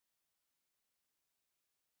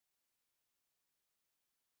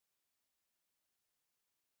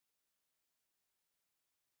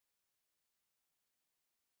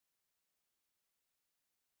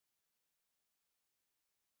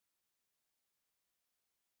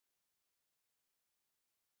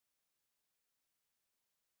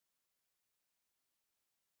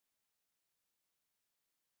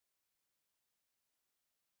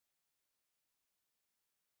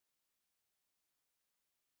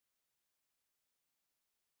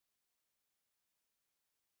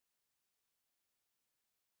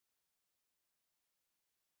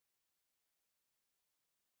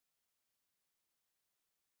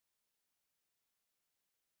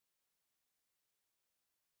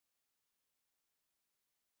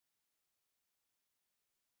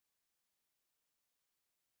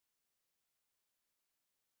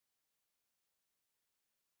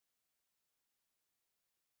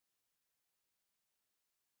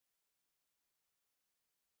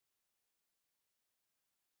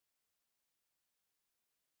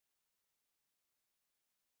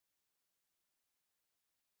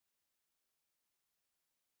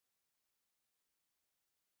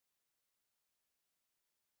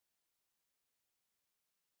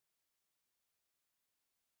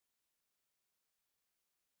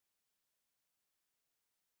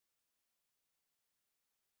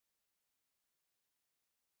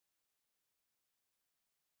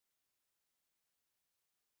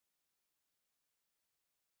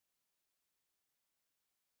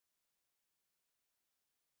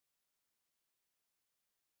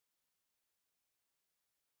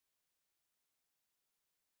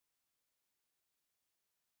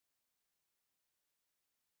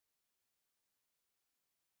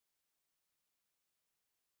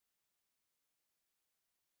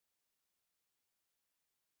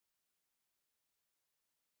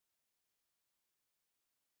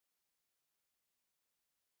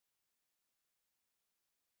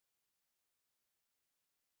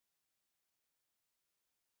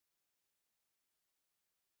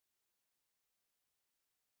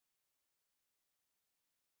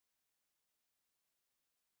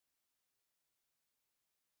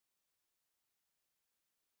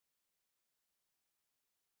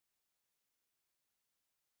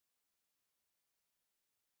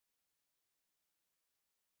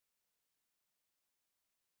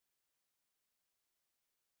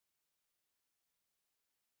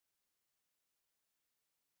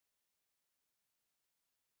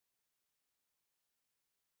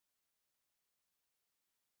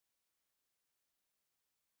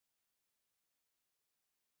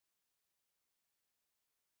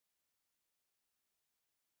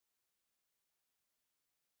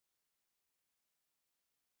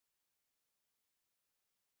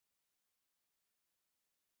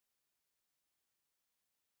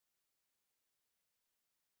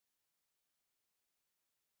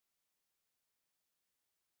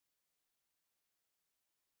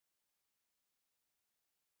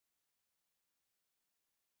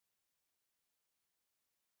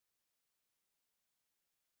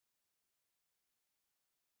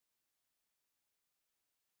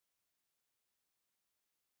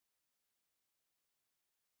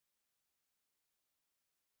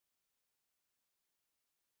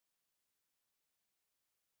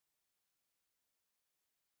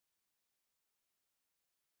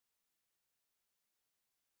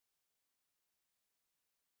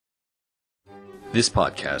This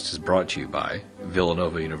podcast is brought to you by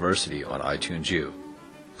Villanova University on iTunes U.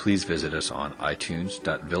 Please visit us on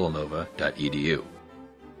itunes.villanova.edu.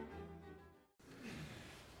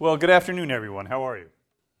 Well, good afternoon, everyone. How are you?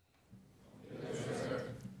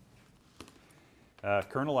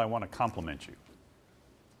 Colonel, I want to compliment you.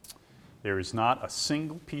 There is not a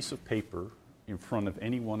single piece of paper in front of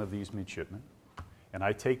any one of these midshipmen, and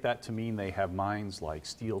I take that to mean they have minds like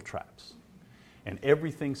steel traps. And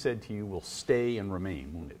everything said to you will stay and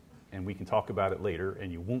remain, won't it? And we can talk about it later,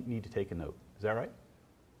 and you won't need to take a note. Is that right?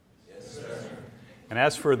 Yes, sir. And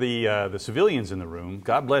as for the civilians in the room,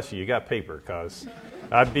 God bless you, you got paper, because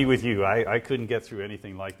I'd be with you. I couldn't get through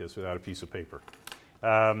anything like this without a piece of paper.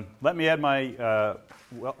 Let me add my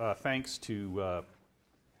thanks to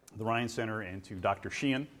the Ryan Center and to Dr.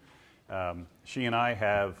 Sheehan. She and I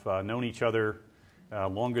have known each other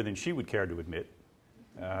longer than she would care to admit.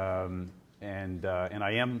 And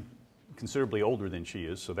I am considerably older than she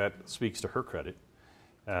is, so that speaks to her credit.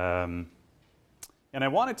 And I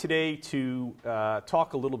wanted today to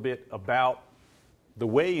talk a little bit about the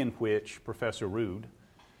way in which Professor Rood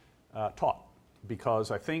taught,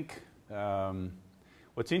 because I think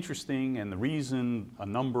what's interesting, and the reason a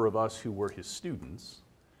number of us who were his students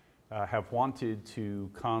have wanted to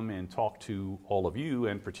come and talk to all of you,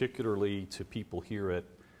 and particularly to people here at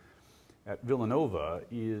Villanova,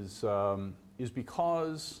 is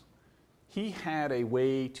because he had a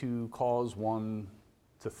way to cause one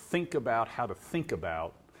to think about how to think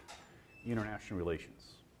about international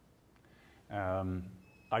relations.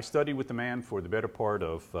 I studied with the man for the better part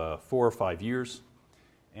of 4 or 5 years,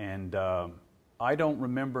 and I don't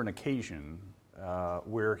remember an occasion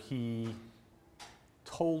where he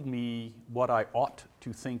told me what I ought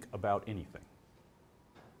to think about anything.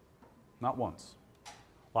 Not once.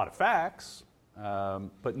 A lot of facts,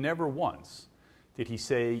 but never once did he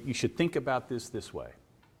say, you should think about this way.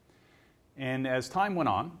 And as time went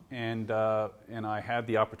on, and I had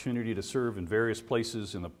the opportunity to serve in various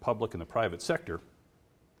places in the public and the private sector,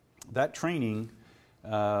 that training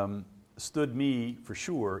stood me, for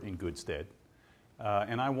sure, in good stead.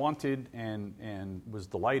 And I wanted and was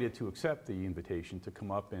delighted to accept the invitation to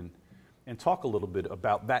come up and talk a little bit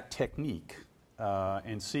about that technique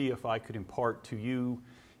and see if I could impart to you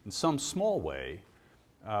in some small way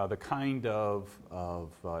the kind of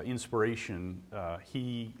inspiration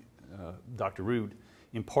Dr. Rood,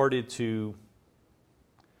 imparted to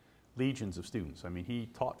legions of students. I mean, he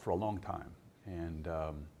taught for a long time, and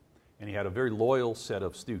he had a very loyal set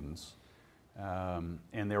of students, and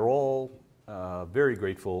they're all very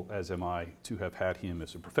grateful, as am I, to have had him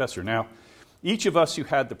as a professor. Now, each of us who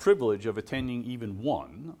had the privilege of attending even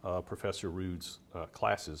one Professor Rood's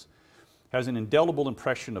classes has an indelible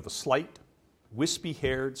impression of a slight,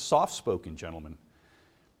 wispy-haired, soft-spoken gentleman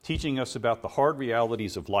teaching us about the hard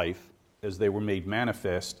realities of life as they were made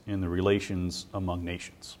manifest in the relations among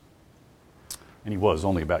nations. And he was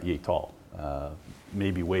only about yay tall,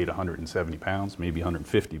 maybe weighed 170 pounds, maybe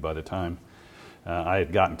 150 by the time I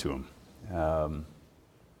had gotten to him.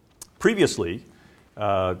 Previously,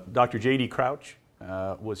 Dr. J.D. Crouch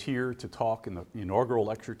was here to talk in the inaugural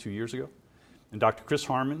lecture 2 years ago, and Dr. Chris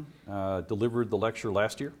Harmon delivered the lecture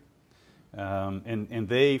last year. And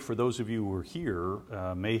they, for those of you who were here,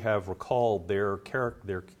 may have recalled their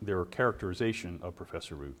characterization of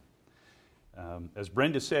Professor Rood. As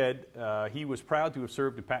Brenda said, he was proud to have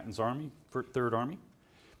served in Patton's Army, Third Army,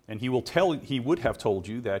 and he would have told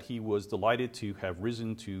you that he was delighted to have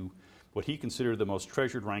risen to what he considered the most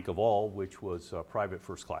treasured rank of all, which was Private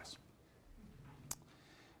First Class.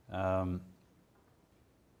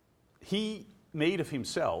 He made of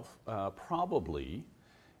himself probably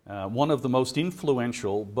one of the most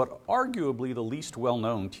influential, but arguably the least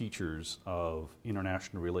well-known teachers of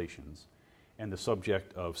international relations and the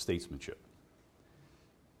subject of statesmanship.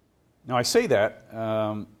 Now, I say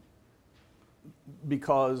that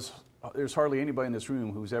because there's hardly anybody in this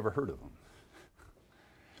room who's ever heard of him.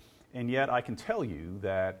 And yet I can tell you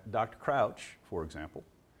that Dr. Crouch, for example,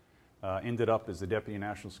 ended up as the Deputy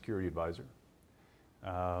National Security Advisor.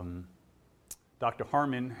 Dr.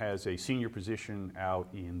 Harmon has a senior position out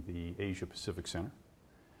in the Asia Pacific Center.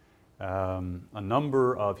 A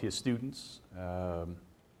number of his students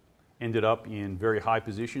ended up in very high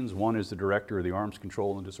positions. One is the director of the Arms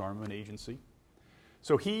Control and Disarmament Agency.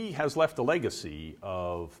 So he has left a legacy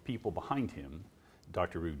of people behind him,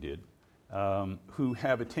 Dr. Rood did, who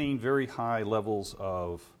have attained very high levels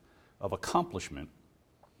of accomplishment,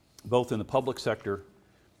 both in the public sector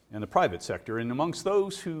and the private sector. And amongst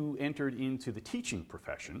those who entered into the teaching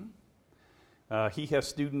profession, he has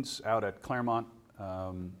students out at Claremont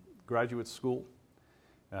Graduate School,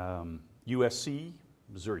 USC,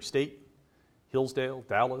 Missouri State, Hillsdale,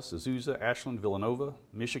 Dallas, Azusa, Ashland, Villanova,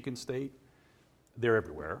 Michigan State. They're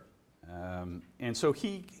everywhere. And so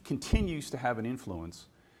he continues to have an influence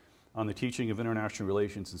on the teaching of international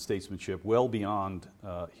relations and statesmanship well beyond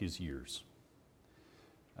his years.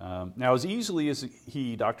 Now, as easily as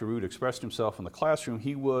he, Dr. Root, expressed himself in the classroom,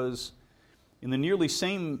 he was, in the nearly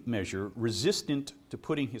same measure, resistant to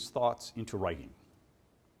putting his thoughts into writing.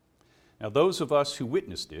 Now, those of us who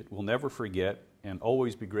witnessed it will never forget and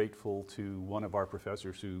always be grateful to one of our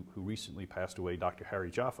professors who recently passed away, Dr. Harry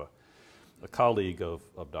Jaffa, a colleague of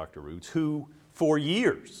Dr. Root's, who for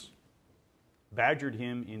years badgered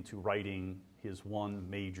him into writing his one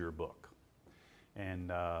major book.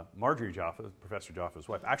 And Marjorie Jaffa, Professor Jaffa's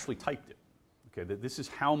wife, actually typed it. Okay, that this is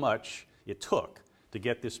how much it took to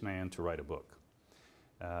get this man to write a book.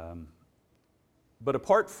 But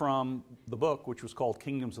apart from the book, which was called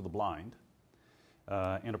Kingdoms of the Blind,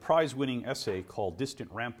 and a prize-winning essay called Distant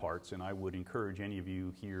Ramparts, and I would encourage any of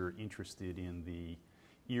you here interested in the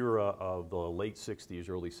era of the late 60s,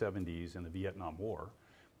 early 70s, and the Vietnam War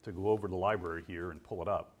to go over to the library here and pull it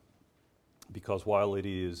up. Because while it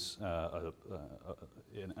is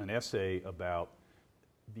an essay about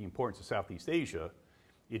the importance of Southeast Asia,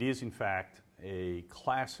 it is in fact a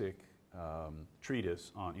classic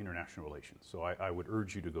treatise on international relations. So I would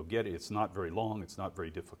urge you to go get it. It's not very long, it's not very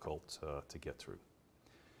difficult to get through.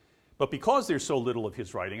 But because there's so little of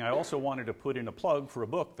his writing, I also wanted to put in a plug for a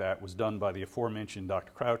book that was done by the aforementioned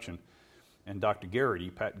Dr. Crouch and Dr. Garrity,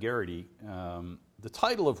 Pat Garrity, the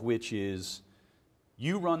title of which is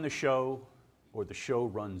You Run the Show or the Show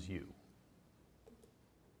Runs You.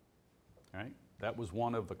 All right? That was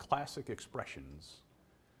one of the classic expressions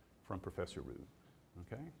from Professor Root.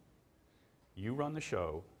 Okay? You run the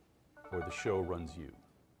show or the show runs you.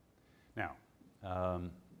 Now,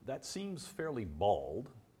 that seems fairly bald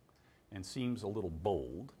and seems a little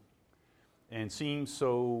bold and seems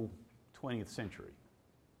so 20th century.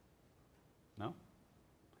 No?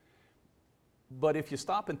 But if you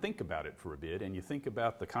stop and think about it for a bit and you think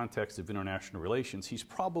about the context of international relations, he's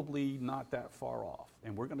probably not that far off.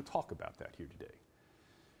 And we're going to talk about that here today.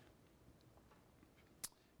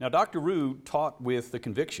 Now, Dr. Root taught with the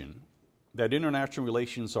conviction that international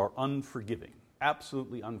relations are unforgiving,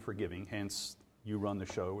 absolutely unforgiving, hence you run the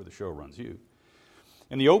show or the show runs you.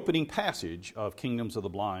 And the opening passage of Kingdoms of the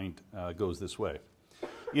Blind goes this way.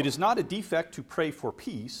 It is not a defect to pray for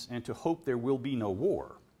peace and to hope there will be no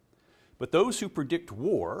war. But those who predict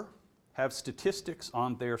war have statistics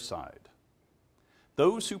on their side.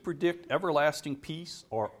 Those who predict everlasting peace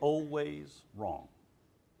are always wrong.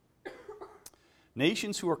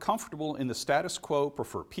 Nations who are comfortable in the status quo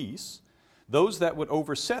prefer peace. Those that would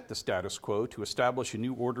overset the status quo to establish a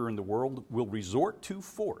new order in the world will resort to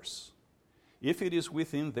force if it is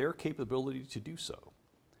within their capability to do so.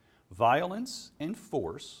 Violence and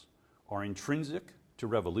force are intrinsic to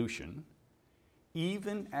revolution,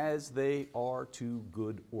 even as they are to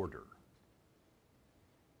good order.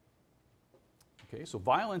 Okay, so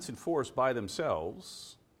violence and force by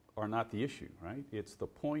themselves are not the issue, right? It's the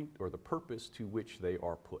point or the purpose to which they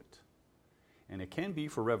are put. And it can be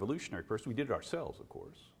for revolutionary purposes. We did it ourselves, of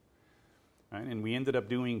course. Right? And we ended up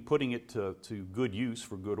putting it to good use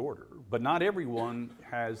for good order. But not everyone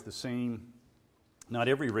has the same, not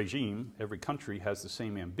every regime, every country has the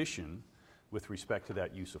same ambition with respect to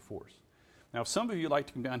that use of force. Now, if some of you like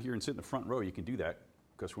to come down here and sit in the front row, you can do that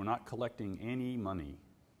because we're not collecting any money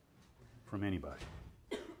from anybody.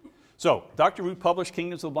 So, Dr. Root published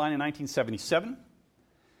Kingdoms of the Blind in 1977.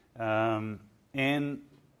 And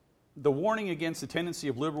the warning against the tendency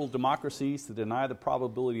of liberal democracies to deny the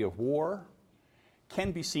probability of war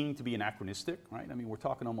can be seen to be anachronistic, right? I mean, we're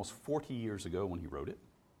talking almost 40 years ago when he wrote it.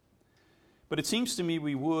 But it seems to me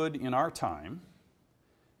we would, in our time,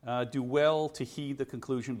 do well to heed the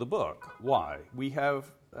conclusion of the book. Why? We have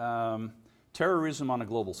terrorism on a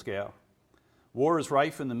global scale. War is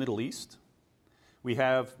rife in the Middle East. We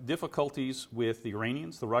have difficulties with the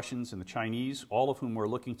Iranians, the Russians, and the Chinese, all of whom are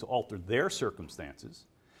looking to alter their circumstances.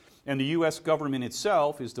 And the U.S. government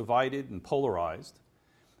itself is divided and polarized,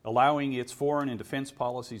 allowing its foreign and defense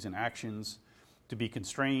policies and actions to be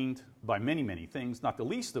constrained by many, many things, not the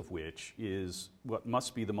least of which is what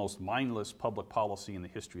must be the most mindless public policy in the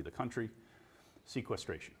history of the country,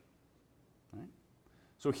 sequestration. Right?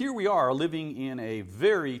 So here we are living in a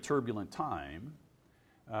very turbulent time,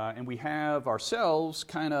 and we have ourselves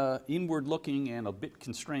kind of inward looking and a bit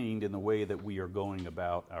constrained in the way that we are going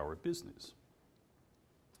about our business.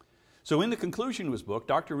 So in the conclusion of his book,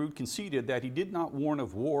 Dr. Root conceded that he did not warn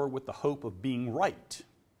of war with the hope of being right.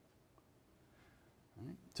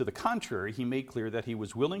 Right? To the contrary, he made clear that he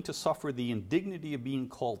was willing to suffer the indignity of being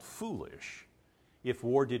called foolish if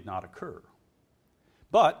war did not occur.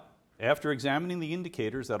 But after examining the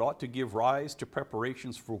indicators that ought to give rise to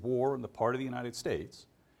preparations for war on the part of the United States,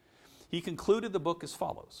 he concluded the book as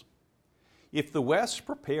follows. If the West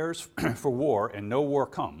prepares for war and no war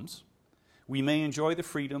comes, we may enjoy the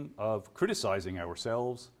freedom of criticizing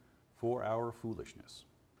ourselves for our foolishness.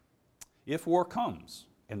 If war comes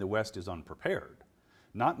and the West is unprepared,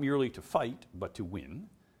 not merely to fight but to win,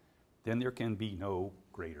 then there can be no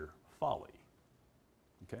greater folly.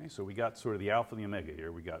 Okay, so we got sort of the alpha and the omega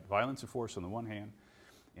here. We got violence and force on the one hand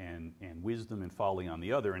and wisdom and folly on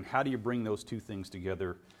the other. And how do you bring those two things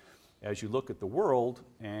together as you look at the world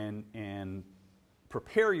and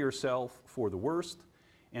prepare yourself for the worst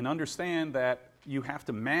and understand that you have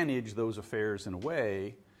to manage those affairs in a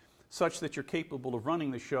way such that you're capable of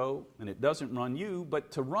running the show and it doesn't run you, but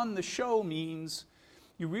to run the show means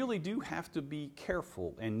you really do have to be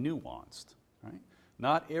careful and nuanced, right?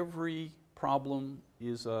 Not every problem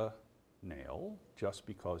is a nail just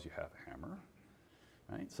because you have a hammer,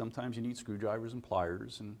 right? Sometimes you need screwdrivers and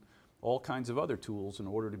pliers and all kinds of other tools in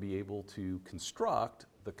order to be able to construct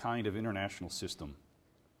the kind of international system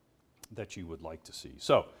that you would like to see.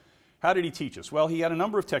 So, how did he teach us? Well, he had a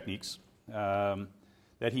number of techniques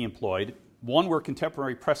that he employed. One were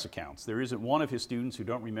contemporary press accounts. There isn't one of his students who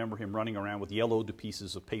don't remember him running around with yellowed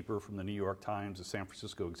pieces of paper from the New York Times, the San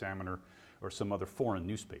Francisco Examiner, or some other foreign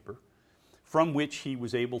newspaper, from which he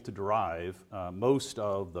was able to derive most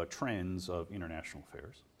of the trends of international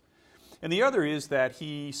affairs. And the other is that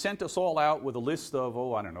he sent us all out with a list of,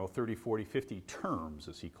 30, 40, 50 terms,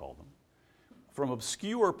 as he called them, from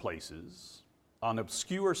obscure places on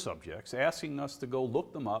obscure subjects, asking us to go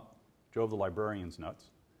look them up, drove the librarians nuts,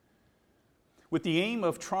 with the aim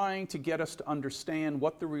of trying to get us to understand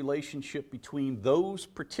what the relationship between those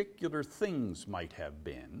particular things might have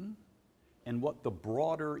been and what the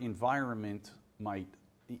broader environment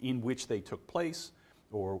in which they took place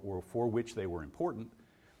or for which they were important.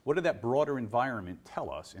 What did that broader environment tell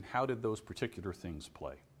us, and how did those particular things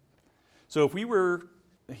play? So if we were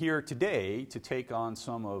here today to take on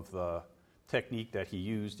some of the technique that he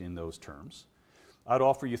used in those terms, I'd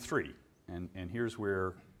offer you three. And here's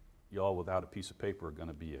where y'all without a piece of paper are going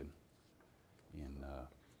to be in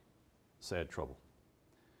sad trouble.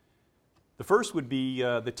 The first would be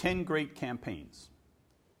the 10 great campaigns.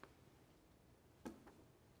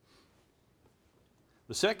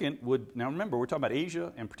 The second would, now remember, we're talking about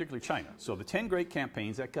Asia and particularly China. So the 10 great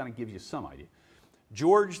campaigns, that kind of gives you some idea.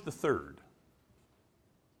 George III.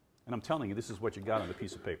 And I'm telling you, this is what you got on the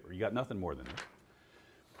piece of paper. You got nothing more than this.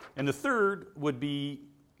 And the third would be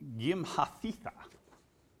Gimhathitha.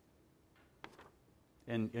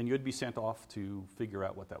 And you'd be sent off to figure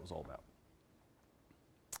out what that was all about.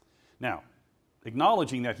 Now,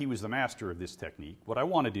 acknowledging that he was the master of this technique, what I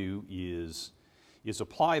want to do is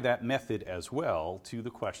apply that method as well to the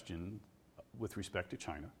question with respect to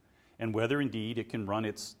China and whether indeed it can run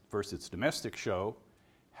its domestic show.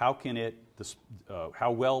 How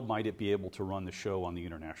well might it be able to run the show on the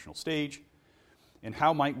international stage? And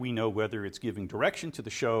how might we know whether it's giving direction to the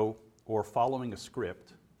show or following a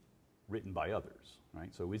script written by others,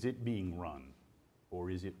 right? So is it being run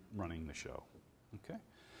or is it running the show? Okay.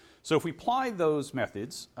 So if we apply those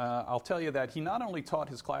methods, I'll tell you that he not only taught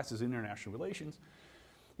his classes in international relations,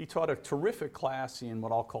 he taught a terrific class in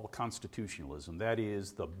what I'll call constitutionalism. That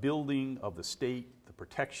is the building of the state, the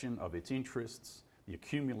protection of its interests, the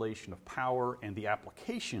accumulation of power, and the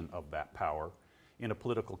application of that power in a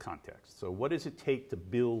political context. So what does it take to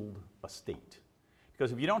build a state?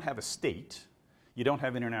 Because if you don't have a state, you don't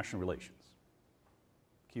have international relations.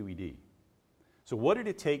 QED. So what did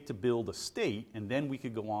it take to build a state? And then we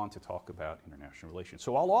could go on to talk about international relations.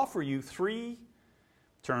 So I'll offer you three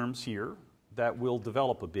terms here that will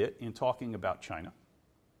develop a bit in talking about China.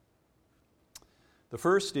 The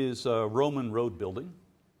first is Roman road building.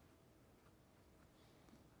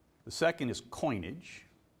 The second is coinage.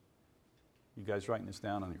 You guys writing this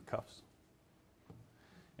down on your cuffs?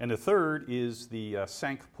 And the third is the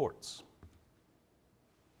Cinque Ports.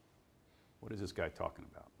 What is this guy talking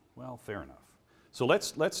about? Well, fair enough. So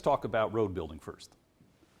let's talk about road building first.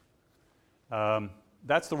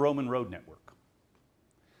 That's the Roman road network.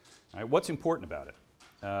 All right, what's important about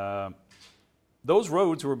it? Those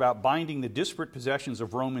roads were about binding the disparate possessions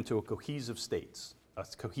of Rome into a cohesive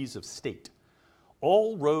state.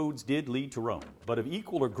 All roads did lead to Rome, but of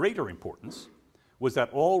equal or greater importance was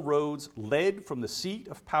that all roads led from the seat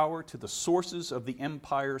of power to the sources of the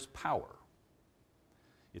empire's power.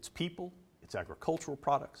 Its people, its agricultural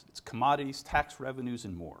products, its commodities, tax revenues,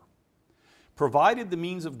 and more. Provided the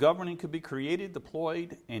means of governing could be created,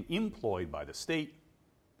 deployed, and employed by the state,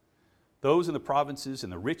 those in the provinces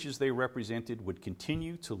and the riches they represented would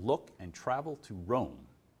continue to look and travel to Rome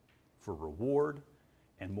for reward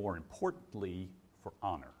and, more importantly, for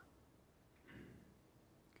honor.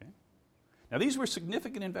 Okay? Now, these were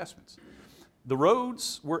significant investments. The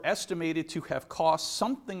roads were estimated to have cost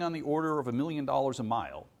something on the order of $1 million a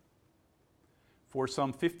mile for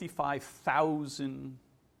some 55,000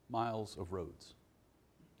 miles of roads.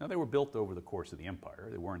 Now, they were built over the course of the empire.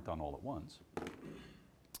 They weren't done all at once.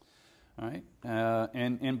 All right?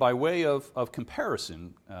 And by way of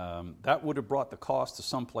comparison, that would have brought the cost to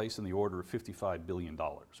someplace in the order of $55 billion.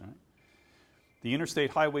 Right? The interstate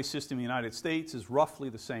highway system in the United States is roughly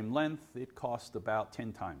the same length. It cost about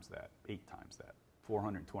 10 times that, 8 times that,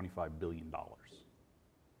 $425 billion.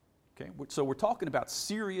 Okay? So we're talking about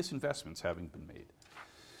serious investments having been made.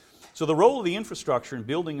 So the role of the infrastructure in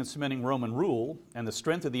building and cementing Roman rule and the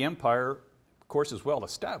strength of the empire, of course, is well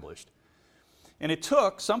established. And it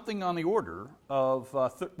took something on the order of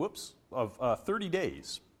 30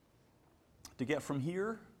 days to get from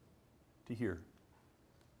here to here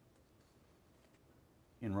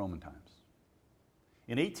in Roman times.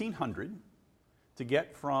 In 1800, to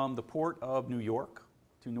get from the port of New York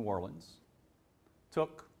to New Orleans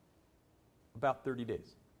took about 30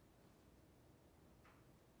 days.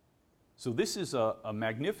 So this is a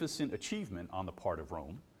magnificent achievement on the part of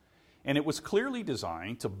Rome, and it was clearly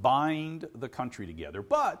designed to bind the country together.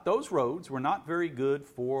 But those roads were not very good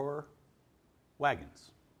for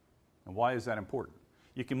wagons. And why is that important?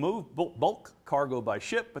 You can move bulk cargo by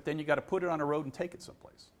ship, but then you got to put it on a road and take it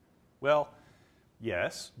someplace. Well,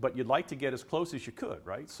 yes, but you'd like to get as close as you could,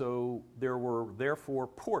 right? So there were, therefore,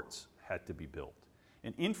 ports had to be built,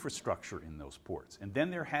 and infrastructure in those ports. And then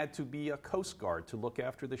there had to be a coast guard to look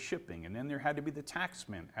after the shipping, and then there had to be the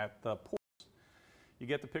taxmen at the ports. You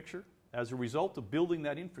get the picture? As a result of building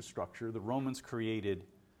that infrastructure, the Romans created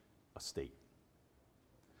a state.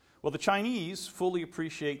 Well, the Chinese fully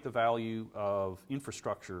appreciate the value of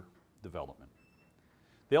infrastructure development.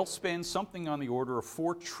 They'll spend something on the order of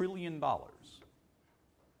 $4 trillion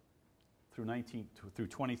through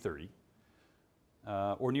 2030,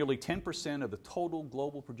 or nearly 10% of the total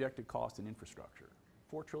global projected cost in infrastructure.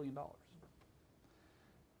 $4 trillion.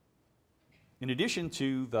 In addition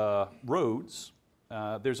to the roads,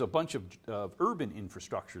 there's a bunch of urban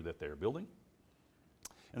infrastructure that they're building.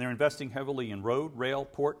 And they're investing heavily in road, rail,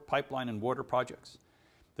 port, pipeline, and water projects.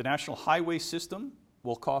 The national highway system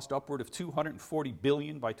will cost upward of $240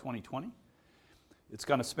 billion by 2020. It's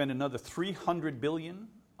going to spend another $300 billion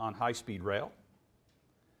on high-speed rail.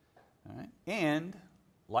 All right. And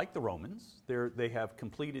like the Romans, they have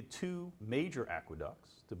completed 2 major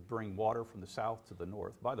aqueducts to bring water from the south to the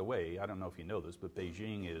north. By the way, I don't know if you know this, but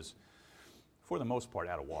Beijing is, for the most part,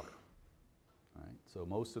 out of water. All right. So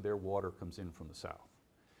most of their water comes in from the south.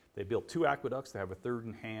 They built 2 aqueducts. They have a third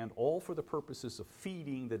in hand, all for the purposes of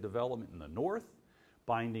feeding the development in the north,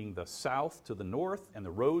 binding the south to the north, and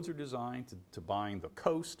the roads are designed to bind the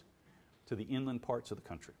coast to the inland parts of the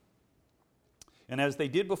country. And as they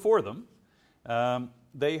did before them,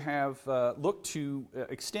 they have looked to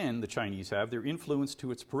extend, the Chinese have, their influence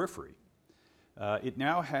to its periphery. It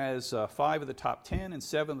now has 5 of the top 10 and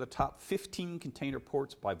 7 of the top 15 container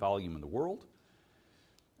ports by volume in the world.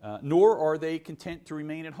 Nor are they content to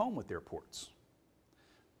remain at home with their ports.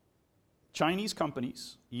 Chinese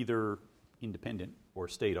companies, either independent or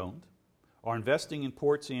state-owned, are investing in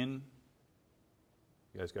ports in,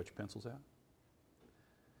 you guys got your pencils out?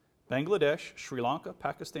 Bangladesh, Sri Lanka,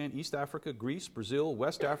 Pakistan, East Africa, Greece, Brazil,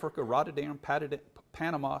 West Africa, Rotterdam,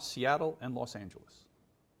 Panama, Seattle, and Los Angeles.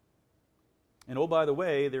 And oh, by the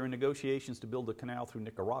way, they're in negotiations to build a canal through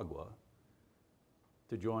Nicaragua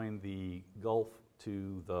to join the Gulf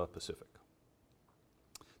to the Pacific.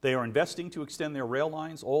 They are investing to extend their rail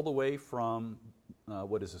lines all the way from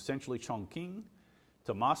what is essentially Chongqing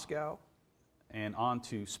to Moscow and on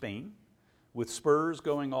to Spain, with spurs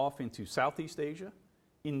going off into Southeast Asia,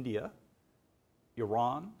 India,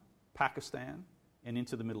 Iran, Pakistan, and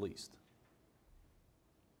into the Middle East.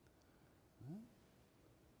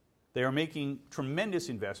 They are making tremendous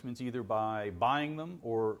investments either by buying them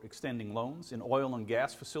or extending loans in oil and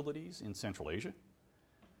gas facilities in Central Asia.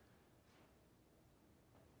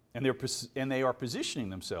 And they are positioning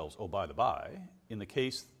themselves, oh, by the by, in the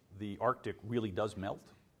case the Arctic really does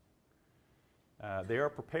melt. They are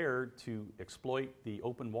prepared to exploit the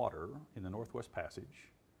open water in the Northwest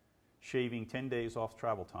Passage, shaving 10 days off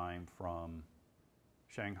travel time from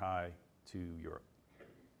Shanghai to Europe.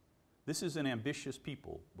 This is an ambitious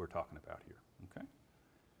people we're talking about here, okay?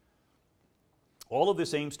 All of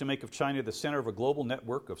this aims to make of China the center of a global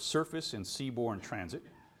network of surface and seaborne transit,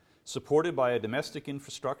 supported by a domestic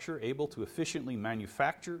infrastructure able to efficiently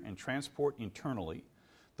manufacture and transport internally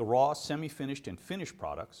the raw, semi-finished, and finished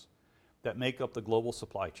products that make up the global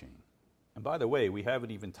supply chain. And by the way, we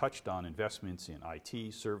haven't even touched on investments in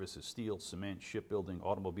IT, services, steel, cement, shipbuilding,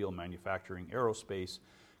 automobile manufacturing, aerospace,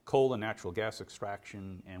 coal and natural gas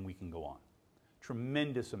extraction, and we can go on.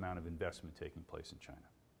 Tremendous amount of investment taking place in China.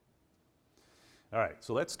 All right,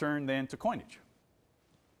 so let's turn then to coinage.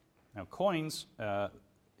 Now, coins,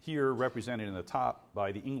 here represented in the top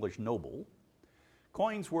by the English noble,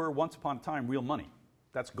 coins were once upon a time real money.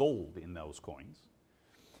 That's gold in those coins.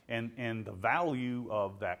 And the value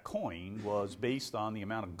of that coin was based on the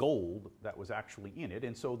amount of gold that was actually in it.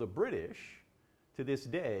 And so the British, to this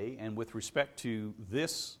day, and with respect to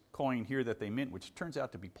this coin here that they mint, which turns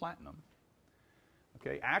out to be platinum,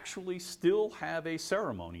 okay, actually still have a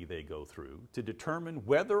ceremony they go through to determine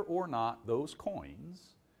whether or not those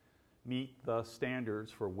coins meet the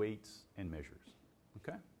standards for weights and measures.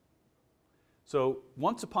 Okay? So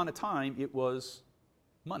once upon a time, it was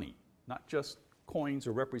money, not just coins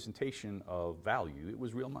or representation of value. It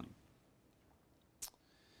was real money.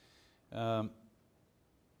 But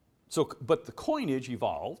the coinage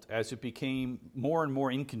evolved as it became more and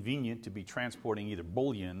more inconvenient to be transporting either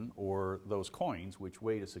bullion or those coins, which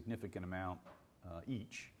weighed a significant amount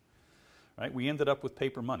each. Right? We ended up with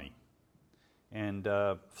paper money. And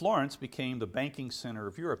Florence became the banking center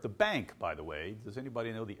of Europe. The bank, by the way, does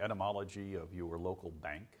anybody know the etymology of your local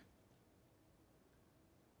bank?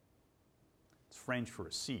 It's French for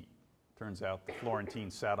a seat. Turns out the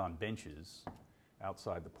Florentines sat on benches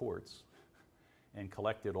outside the ports and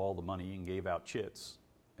collected all the money and gave out chits,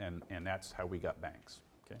 and that's how we got banks.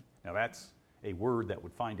 Okay? Now that's a word that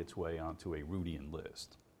would find its way onto a Rudian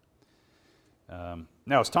list.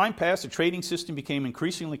 Now as time passed, the trading system became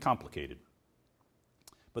increasingly complicated.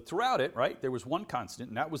 But throughout it, right, there was one constant,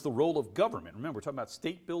 and that was the role of government. Remember, we're talking about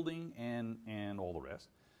state building and all the rest.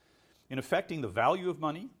 In affecting the value of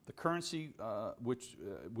money, the currency which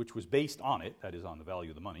was based on it, that is on the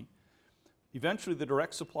value of the money, eventually the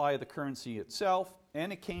direct supply of the currency itself,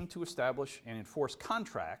 and it came to establish and enforce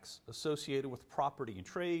contracts associated with property and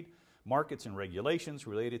trade, markets and regulations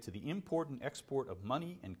related to the import and export of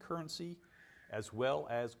money and currency, as well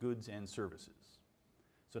as goods and services.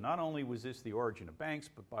 So not only was this the origin of banks,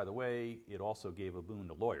 but by the way, it also gave a boon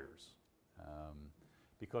to lawyers.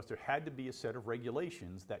 Because there had to be a set of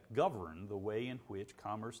regulations that governed the way in which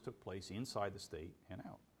commerce took place inside the state and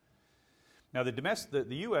out. Now, the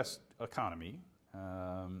U.S. economy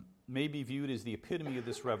may be viewed as the epitome of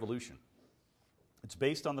this revolution. It's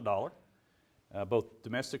based on the dollar, both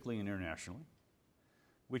domestically and internationally,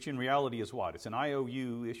 which in reality is what? It's an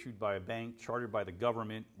IOU issued by a bank, chartered by the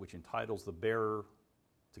government, which entitles the bearer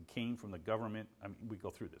to gain from the government. I mean, we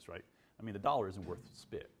go through this, right? I mean, the dollar isn't worth a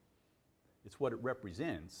spit. It's what it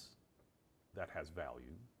represents that has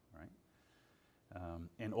value, right?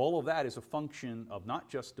 And all of that is a function of not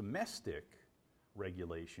just domestic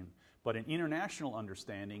regulation, but an international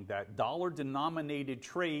understanding that dollar-denominated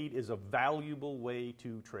trade is a valuable way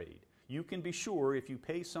to trade. You can be sure if you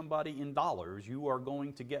pay somebody in dollars, you are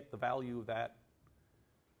going to get the value of that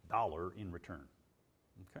dollar in return.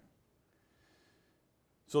 Okay?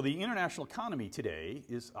 So the international economy today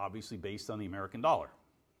is obviously based on the American dollar.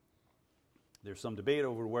 There's some debate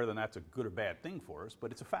over whether that's a good or bad thing for us,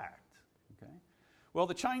 but it's a fact. Okay? Well,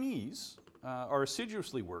 the Chinese are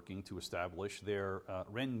assiduously working to establish their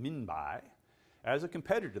renminbi as a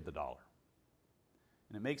competitor to the dollar.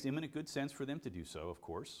 And it makes imminent good sense for them to do so, of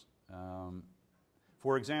course.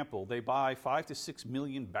 For example, they buy 5 to 6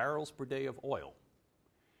 million barrels per day of oil.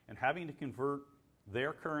 And having to convert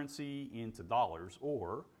their currency into dollars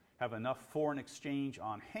or have enough foreign exchange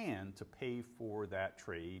on hand to pay for that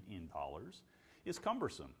trade in dollars is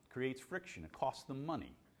cumbersome, creates friction, it costs them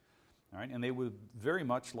money. All right? And they would very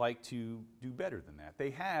much like to do better than that.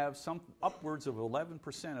 They have some upwards of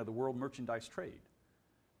 11% of the world merchandise trade.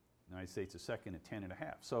 The United States is second at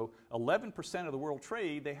 10.5. So 11% of the world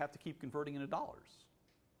trade they have to keep converting into dollars.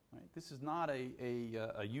 Right? This is not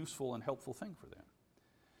a useful and helpful thing for them.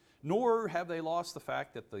 Nor have they lost the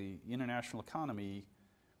fact that the international economy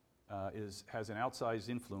has an outsized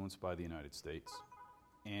influence by the United States,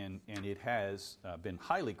 and it has been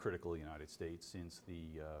highly critical of the United States since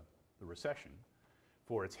the recession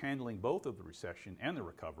for its handling both of the recession and the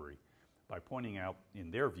recovery by pointing out,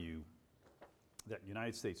 in their view, that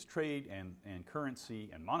United States trade and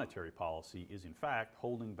currency and monetary policy is in fact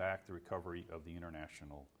holding back the recovery of the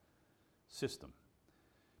international system.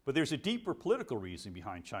 But there's a deeper political reason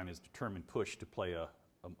behind China's determined push to play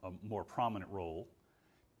a a more prominent role,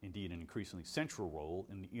 indeed an increasingly central role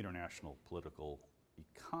in the international political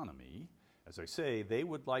economy. As I say, they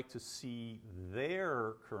would like to see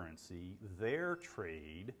their currency, their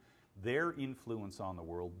trade, their influence on the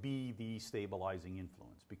world be the stabilizing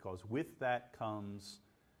influence, because with that comes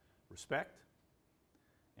respect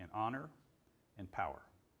and honor and power.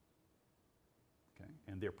 Okay?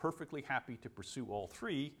 And they're perfectly happy to pursue all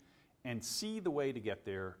three and see the way to get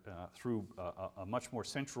there through a much more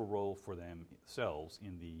central role for themselves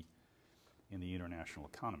in the international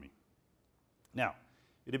economy. Now,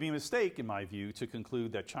 it would be a mistake, in my view, to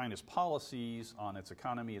conclude that China's policies on its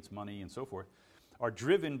economy, its money, and so forth, are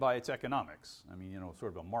driven by its economics. I mean,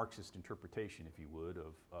 sort of a Marxist interpretation, if you would,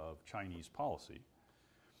 of Chinese policy.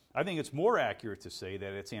 I think it's more accurate to say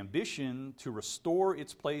that its ambition to restore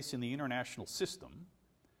its place in the international system,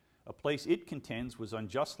 a place it contends was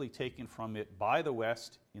unjustly taken from it by the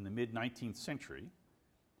West in the mid-19th century,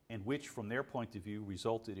 and which, from their point of view,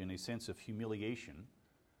 resulted in a sense of humiliation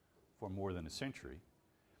for more than a century,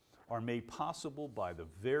 are made possible by the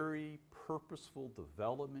very purposeful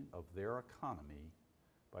development of their economy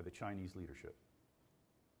by the Chinese leadership.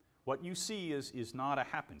 What you see is not a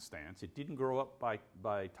happenstance. It didn't grow up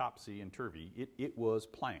by topsy and turvy. It was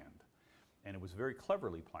planned. And it was very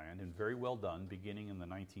cleverly planned and very well done beginning in the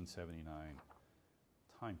 1979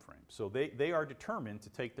 timeframe. So they are determined to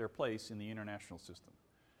take their place in the international system.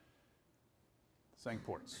 Cinque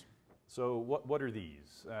Ports. So what are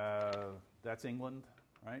these? That's England,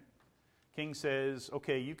 right? King says,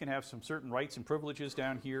 okay, you can have some certain rights and privileges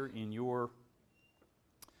down here in your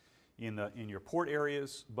port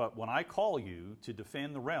areas, but when I call you to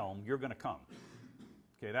defend the realm, you're going to come.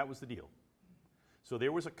 Okay, that was the deal. So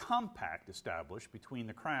there was a compact established between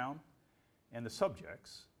the crown and the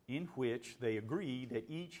subjects in which they agreed that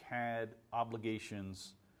each had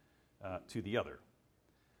obligations to the other.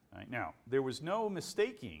 Right? Now, there was no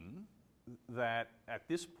mistaking that at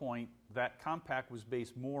this point that compact was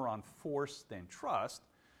based more on force than trust,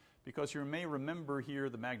 because you may remember here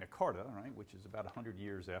the Magna Carta, right, which is about 100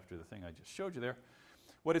 years after the thing I just showed you there.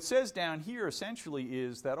 What it says down here essentially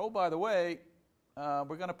is that, oh, by the way,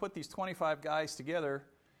 we're going to put these 25 guys together,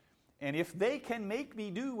 and if they can make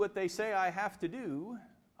me do what they say I have to do,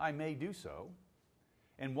 I may do so.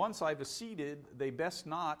 And once I've acceded, they best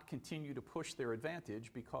not continue to push their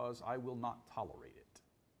advantage, because I will not tolerate it.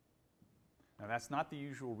 Now, that's not the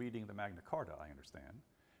usual reading of the Magna Carta, I understand,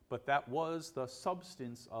 but that was the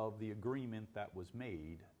substance of the agreement that was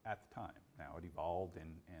made at the time. Now, it evolved,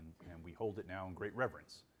 and we hold it now in great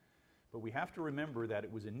reverence. But we have to remember that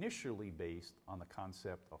it was initially based on the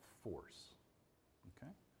concept of force.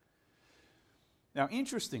 Okay? Now,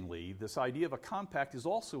 interestingly, this idea of a compact is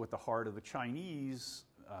also at the heart of the Chinese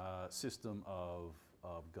system of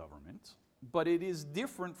government. But it is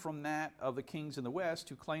different from that of the kings in the West,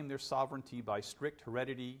 who claim their sovereignty by strict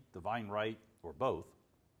heredity, divine right, or both.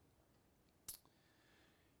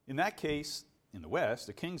 In that case, in the West,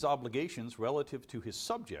 the king's obligations relative to his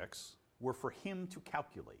subjects were for him to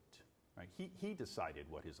calculate. Right? He decided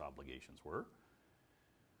what his obligations were.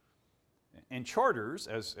 And charters,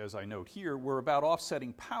 as I note here, were about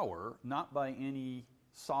offsetting power, not by any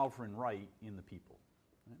sovereign right in the people.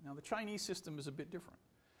 Right? Now, the Chinese system is a bit different.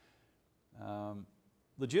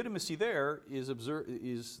 Legitimacy there is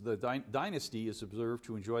the dynasty is observed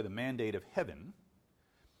to enjoy the mandate of heaven,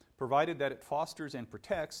 provided that it fosters and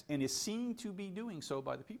protects, and is seen to be doing so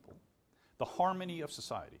by the people, the harmony of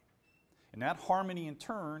society. And that harmony in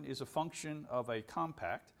turn is a function of a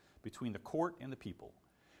compact between the court and the people.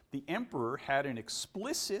 The emperor had an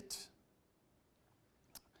explicit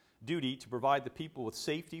duty to provide the people with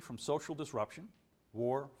safety from social disruption,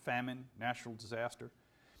 war, famine, natural disaster,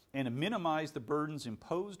 and to minimize the burdens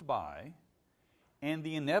imposed by and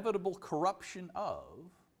the inevitable corruption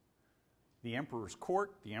of the emperor's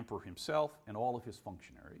court, the emperor himself, and all of his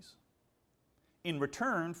functionaries, in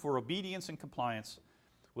return for obedience and compliance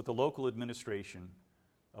with the local administration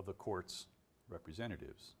of the court's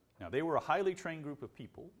representatives. Now, they were a highly trained group of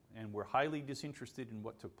people and were highly disinterested in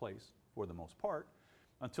what took place for the most part,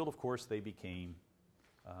 until, of course, they became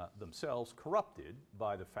themselves corrupted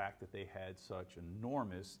by the fact that they had such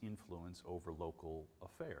enormous influence over local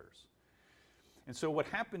affairs. And so what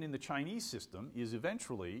happened in the Chinese system is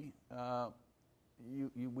eventually,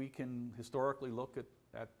 we can historically look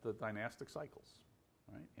at the dynastic cycles.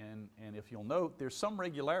 Right? And if you'll note, there's some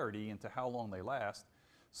regularity into how long they last,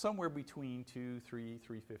 somewhere between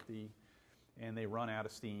 350, and they run out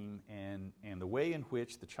of steam. And the way in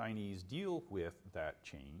which the Chinese deal with that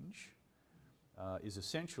change is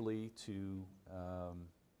essentially to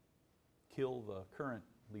kill the current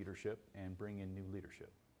leadership and bring in new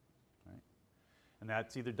leadership. Right? And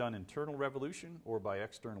that's either done internal revolution or by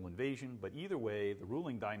external invasion, but either way, the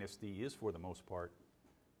ruling dynasty is, for the most part,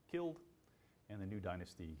 killed, and the new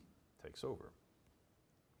dynasty takes over.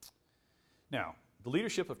 Now, the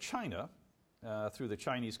leadership of China through the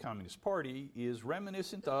Chinese Communist Party is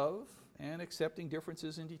reminiscent of, and accepting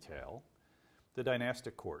differences in detail, the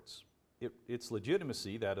dynastic courts. Its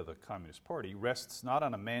legitimacy, that of the Communist Party, rests not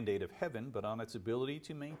on a mandate of heaven, but on its ability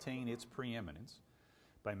to maintain its preeminence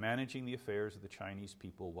by managing the affairs of the Chinese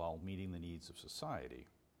people while meeting the needs of society.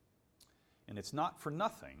 And it's not for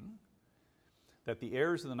nothing that the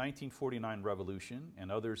heirs of the 1949 revolution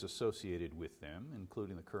and others associated with them,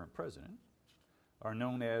 including the current president, are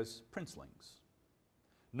known as princelings.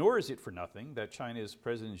 Nor is it for nothing that China's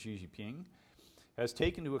President Xi Jinping has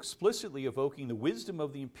taken to explicitly evoking the wisdom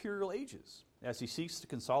of the imperial ages as he seeks to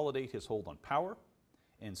consolidate his hold on power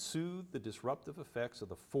and soothe the disruptive effects of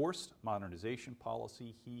the forced modernization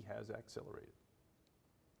policy he has accelerated.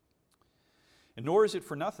 And nor is it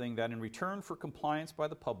for nothing that in return for compliance by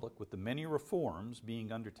the public with the many reforms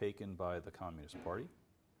being undertaken by the Communist Party,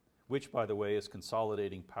 which, by the way, is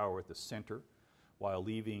consolidating power at the center while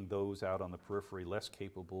leaving those out on the periphery less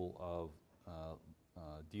capable of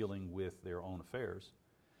dealing with their own affairs,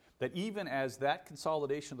 that even as that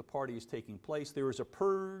consolidation of the party is taking place, there is a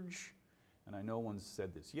purge, and I know no one's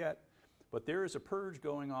said this yet, but there is a purge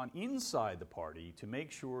going on inside the party to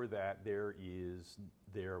make sure that there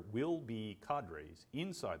will be cadres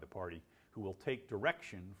inside the party who will take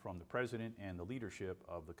direction from the president and the leadership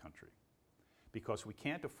of the country. Because we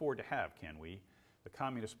can't afford to have, can we, the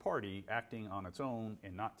Communist Party acting on its own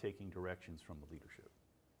and not taking directions from the leadership.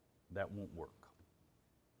 That won't work.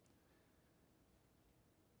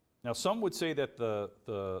 Now, some would say that the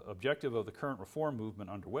objective of the current reform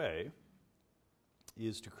movement underway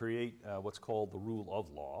is to create what's called the rule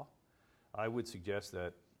of law. I would suggest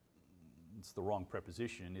that it's the wrong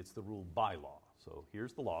preposition, it's the rule by law. So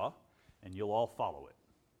here's the law, and you'll all follow it.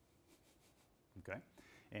 Okay?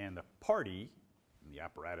 And the party, and the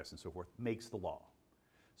apparatus and so forth, makes the law.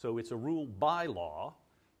 So it's a rule by law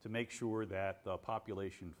to make sure that the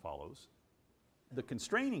population follows. The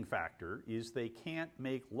constraining factor is they can't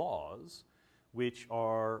make laws which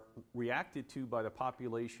are reacted to by the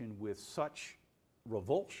population with such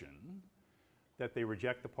revulsion that they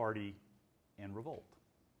reject the party and revolt.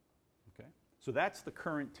 Okay? So that's the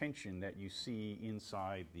current tension that you see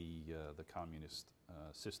inside the communist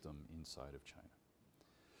system inside of China.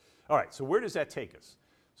 All right, so where does that take us?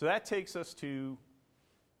 So that takes us to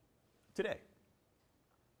today.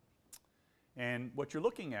 And what you're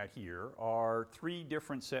looking at here are three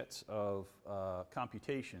different sets of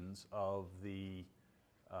computations of the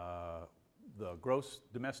gross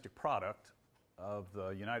domestic product of the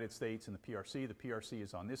United States and the PRC. The PRC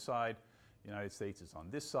is on this side, the United States is on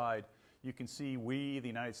this side. You can see the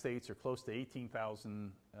United States, are close to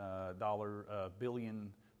 $18,000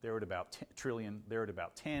 billion. They're at about 10 trillion. They're at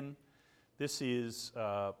about 10. This is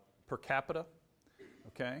per capita.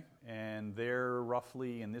 Okay, and they're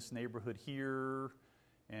roughly in this neighborhood here,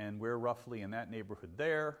 and we're roughly in that neighborhood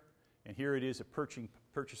there. And here it is at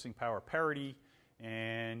purchasing power parity,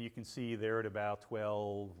 and you can see they're at about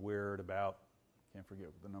 12, we're at about, can't forget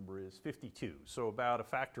what the number is, 52. So about a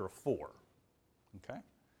factor of 4. Okay,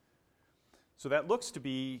 so that looks to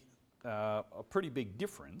be a pretty big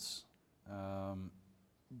difference,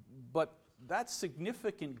 but that's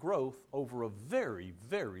significant growth over a very,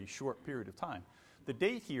 very short period of time. The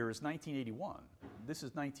date here is 1981. This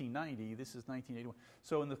is 1990. This is 1981.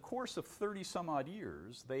 So in the course of 30 some odd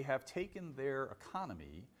years, they have taken their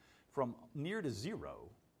economy from near to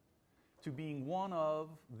zero to being one of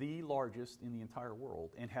the largest in the entire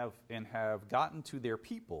world, and have gotten to their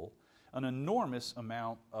people an enormous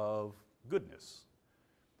amount of goodness.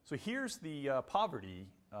 So here's the poverty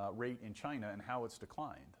rate in China and how it's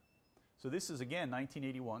declined. So this is again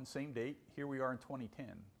 1981, same date. Here we are in 2010.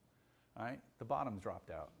 All right, the bottom's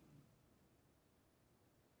dropped out.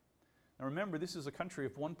 Now remember, this is a country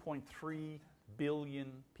of 1.3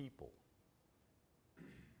 billion people.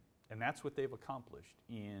 And that's what they've accomplished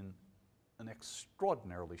in an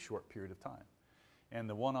extraordinarily short period of time. And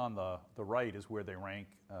the one on the right is where they rank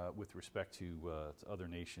with respect to other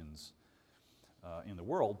nations in the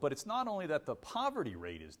world. But it's not only that the poverty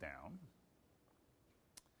rate is down.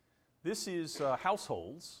 This is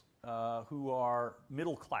households who are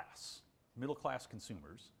middle class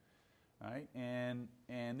consumers, right? And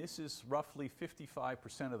this is roughly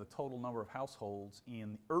 55% of the total number of households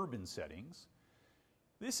in urban settings.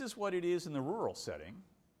 This is what it is in the rural setting.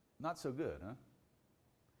 Not so good,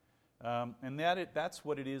 huh? And that's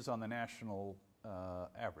what it is on the national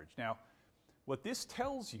average. Now, what this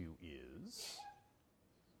tells you is,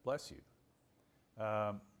 bless you,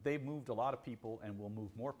 they've moved a lot of people and will move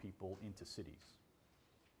more people into cities.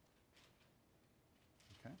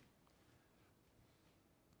 Okay?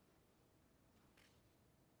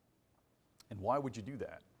 And why would you do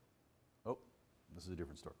that? Oh, this is a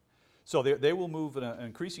different story. So they will move an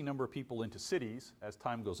increasing number of people into cities as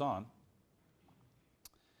time goes on.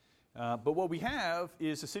 But what we have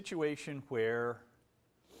is a situation where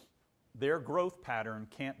their growth pattern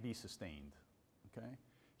can't be sustained. Okay?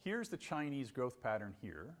 Here's the Chinese growth pattern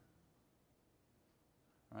here.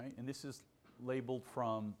 Right? And this is labeled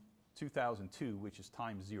from 2002, which is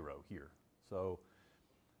time zero here. So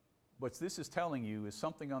what this is telling you is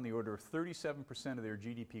something on the order of 37% of their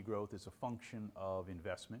GDP growth is a function of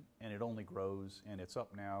investment, and it only grows, and it's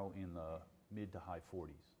up now in the mid to high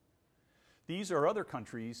 40s. These are other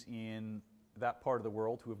countries in that part of the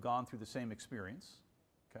world who have gone through the same experience.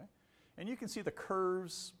 Okay? And you can see the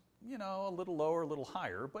curves, you know, a little lower, a little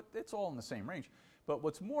higher, but it's all in the same range. But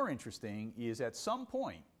what's more interesting is at some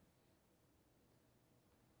point,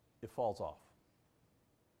 it falls off.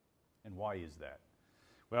 And why is that?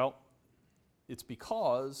 Well, it's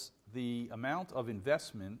because the amount of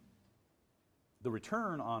investment, the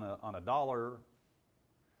return on a dollar,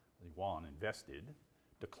 the yuan invested,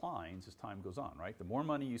 declines as time goes on, right? The more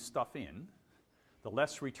money you stuff in, the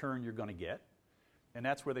less return you're going to get, and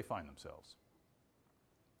that's where they find themselves.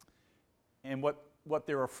 And what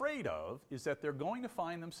they're afraid of is that they're going to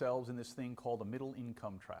find themselves in this thing called a middle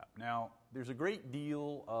income trap. Now, there's a great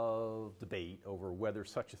deal of debate over whether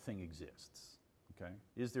such a thing exists. Okay?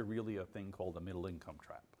 Is there really a thing called a middle income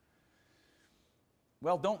trap?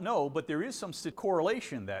 Well, don't know, but there is some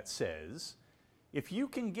correlation that says if you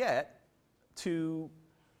can get to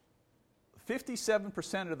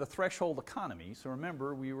 57% of the threshold economy, so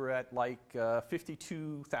remember we were at like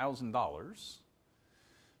 $52,000,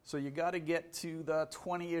 so you got to get to the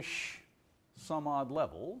 20-ish some odd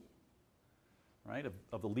level, right,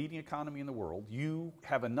 of the leading economy in the world. You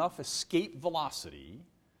have enough escape velocity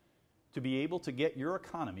to be able to get your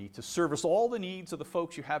economy to service all the needs of the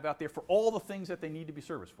folks you have out there for all the things that they need to be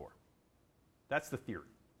serviced for. That's the theory.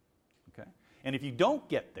 Okay? And if you don't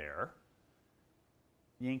get there,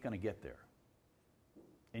 you ain't going to get there.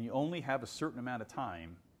 And you only have a certain amount of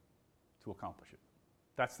time to accomplish it.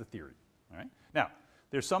 That's the theory. All right? Now,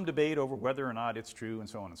 there's some debate over whether or not it's true and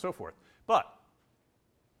so on and so forth. But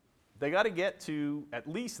they got to get to at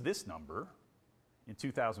least this number in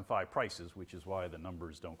 2005 prices, which is why the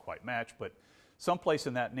numbers don't quite match, but someplace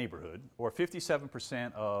in that neighborhood, or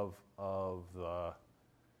 57% of the,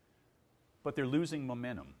 but they're losing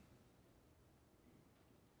momentum.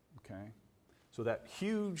 Okay? So that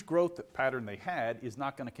huge growth pattern they had is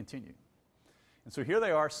not going to continue. And so here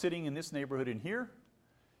they are sitting in this neighborhood in here.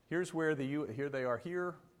 Here's where here they are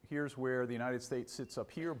here. Here's where the United States sits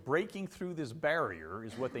up here. Breaking through this barrier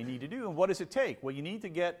is what they need to do. And what does it take? Well, you need to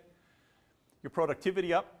get your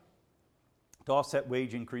productivity up to offset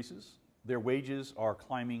wage increases. Their wages are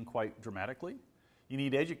climbing quite dramatically. You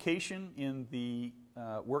need education in the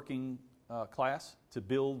working class to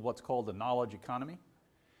build what's called the knowledge economy.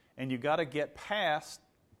 And you've got to get past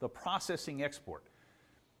the processing export.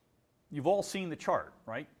 You've all seen the chart,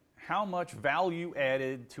 right? How much value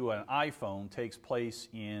added to an iPhone takes place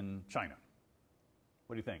in China?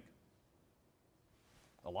 What do you think?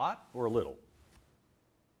 A lot or a little?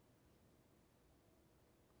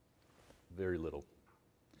 Very little.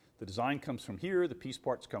 The design comes from here, the piece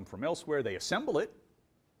parts come from elsewhere, they assemble it.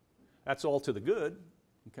 That's all to the good,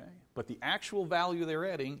 okay? But the actual value they're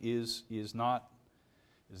adding is not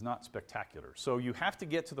spectacular. So you have to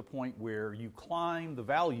get to the point where you climb the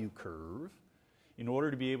value curve in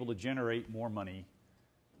order to be able to generate more money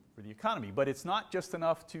for the economy. But it's not just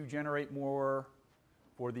enough to generate more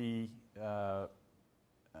for the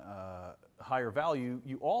higher value.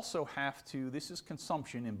 You also have to, this is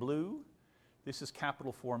consumption in blue, this is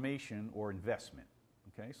capital formation or investment.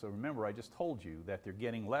 Okay, so remember I just told you that they're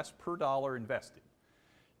getting less per dollar invested.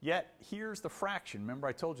 Yet here's the fraction. Remember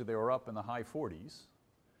I told you they were up in the high 40s.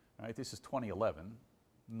 All right, this is 2011,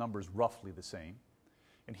 numbers roughly the same.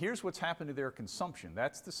 And here's what's happened to their consumption.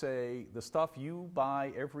 That's to say the stuff you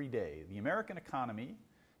buy every day. The American economy,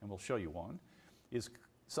 and we'll show you one, is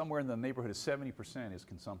somewhere in the neighborhood of 70% is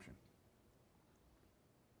consumption.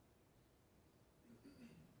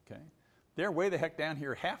 Okay? They're way the heck down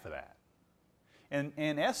here half of that. And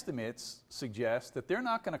estimates suggest that they're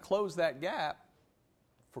not going to close that gap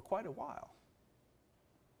for quite a while.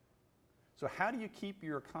 So how do you keep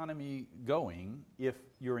your economy going if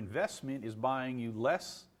your investment is buying you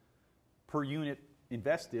less per unit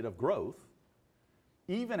invested of growth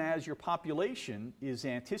even as your population is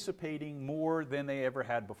anticipating more than they ever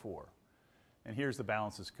had before. And here's the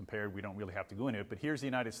balances compared. We don't really have to go into it, but here's the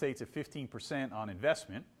United States at 15% on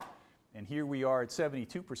investment, and here we are at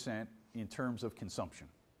 72% in terms of consumption.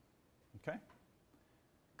 Okay?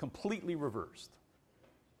 Completely reversed.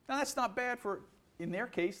 Now that's not bad for, in their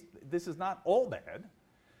case, this is not all bad.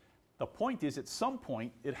 The point is, at some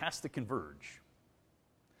point, it has to converge.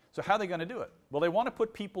 So how are they going to do it? Well, they want to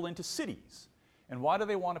put people into cities. And why do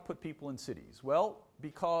they want to put people in cities? Well,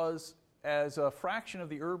 because as a fraction of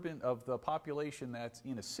the population that's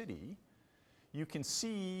in a city, you can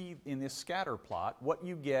see in this scatter plot what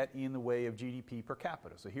you get in the way of GDP per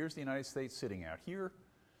capita. So here's the United States sitting out here,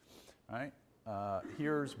 right?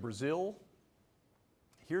 Here's Brazil.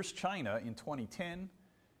 Here's China in 2010.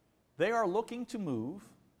 They are looking to move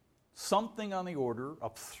something on the order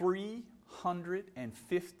of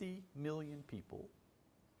 350 million people,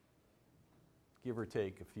 give or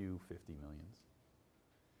take a few 50 millions,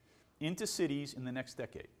 into cities in the next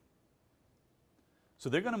decade. So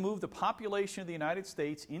they're going to move the population of the United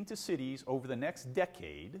States into cities over the next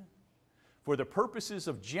decade for the purposes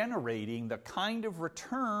of generating the kind of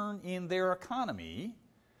return in their economy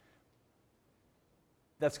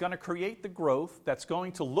that's going to create the growth, that's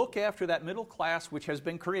going to look after that middle class which has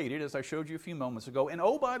been created, as I showed you a few moments ago, and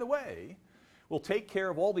oh, by the way, will take care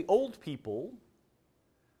of all the old people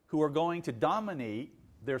who are going to dominate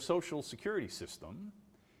their social security system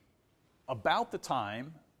about the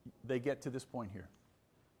time they get to this point here.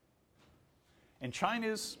 And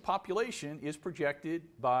China's population is projected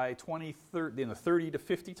by 2030, in the 30 to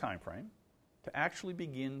 50 time frame, to actually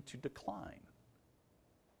begin to decline.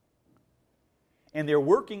 And their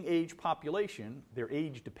working age population, their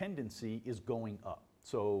age dependency, is going up.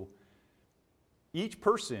 So each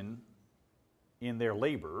person in their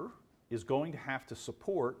labor is going to have to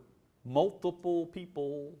support multiple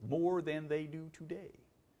people more than they do today.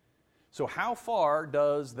 So how far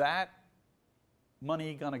does that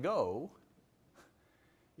money going to go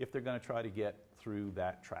if they're going to try to get through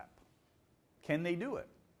that trap? Can they do it?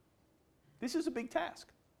 This is a big task.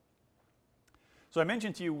 So I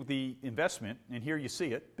mentioned to you the investment, and here you see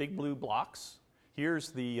it, big blue blocks. Here's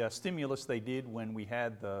the stimulus they did when we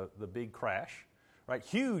had the big crash, right?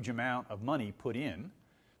 Huge amount of money put in.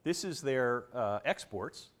 This is their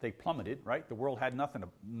exports. They plummeted, right? The world had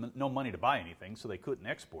no money to buy anything, so they couldn't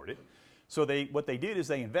export it. So what they did is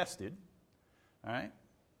they invested, all right?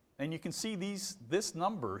 And you can see this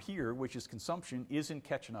number here, which is consumption, isn't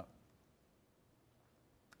catching up.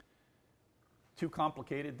 Too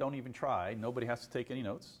complicated, don't even try. Nobody has to take any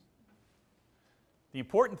notes. The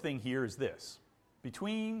important thing here is this.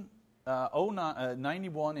 Between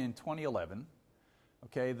 91 and 2011,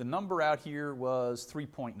 okay, the number out here was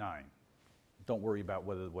 3.9. Don't worry about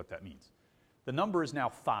what that means. The number is now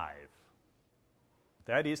 5.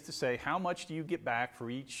 That is to say, how much do you get back for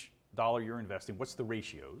each dollar you're investing? What's the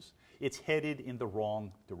ratios? It's headed in the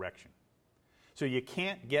wrong direction. So you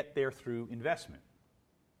can't get there through investment.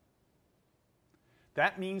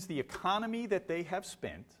 That means the economy that they have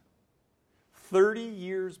spent 30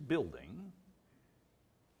 years building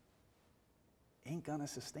ain't going to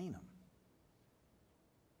sustain them.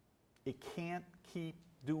 It can't keep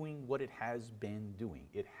doing what it has been doing.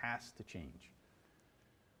 It has to change.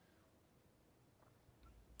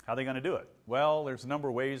 How are they going to do it? Well, there's a number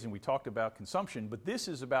of ways, and we talked about consumption, but this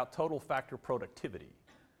is about total factor productivity.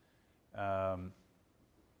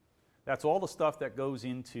 That's all the stuff that goes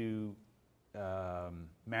into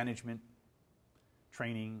management,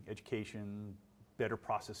 training, education, better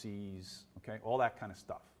processes, okay, all that kind of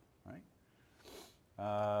stuff, right?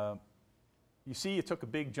 You see it took a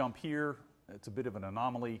big jump here. It's a bit of an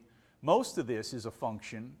anomaly. Most of this is a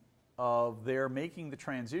function of their making the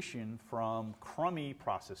transition from crummy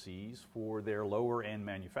processes for their lower end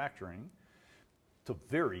manufacturing to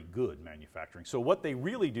very good manufacturing. So what they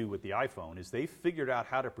really do with the iPhone is they figured out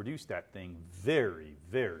how to produce that thing very,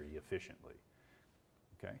 very efficiently.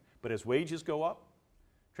 Okay? But as wages go up,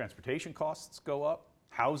 transportation costs go up,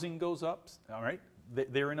 housing goes up, all right,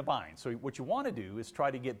 they're in a bind. So what you want to do is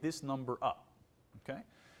try to get this number up. Okay?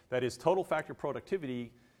 That is, total factor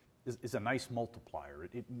productivity is a nice multiplier.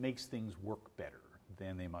 It makes things work better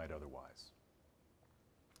than they might otherwise.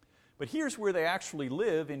 But here's where they actually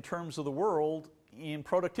live in terms of the world in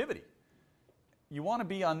productivity. You want to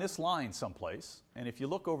be on this line someplace, and if you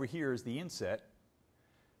look over here as the inset,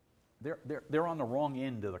 they're on the wrong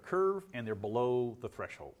end of the curve and they're below the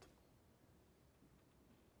threshold.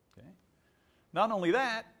 Okay? Not only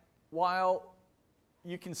that, while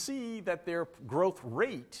you can see that their growth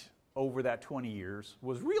rate over that 20 years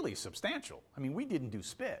was really substantial. I mean, we didn't do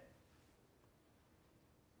spit.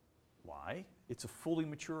 why it's a fully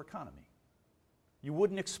mature economy. You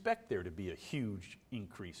wouldn't expect there to be a huge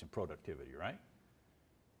increase in productivity, right?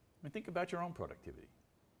 I mean, think about your own productivity.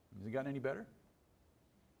 Has it gotten any better?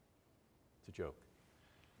 It's a joke.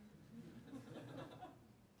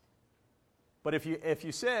 But if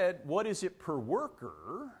you said, what is it per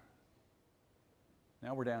worker?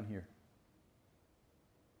 Now we're down here.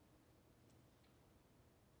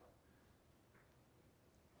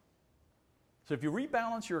 So if you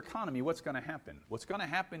rebalance your economy, what's going to happen? What's going to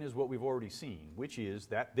happen is what we've already seen, which is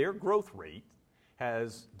that their growth rate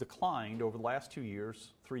has declined over the last 2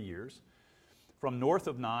 years, 3 years, from north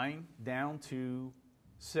of 9 down to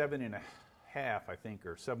 7.5, I think,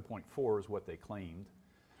 or 7.4 is what they claimed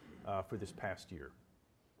for this past year.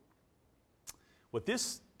 What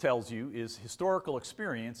this tells you is historical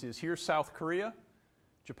experience is here's South Korea,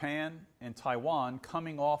 Japan, and Taiwan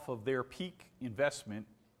coming off of their peak investment,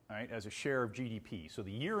 right, as a share of GDP. So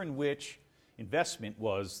the year in which investment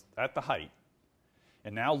was at the height,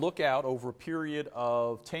 and now look out over a period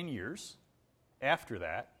of 10 years after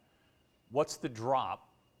that, what's the drop?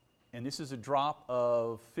 And this is a drop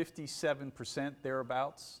of 57%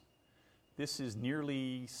 thereabouts. This is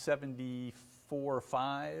nearly 74 or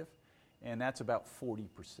 5, and that's about 40%.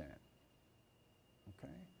 Okay?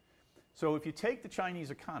 So if you take the Chinese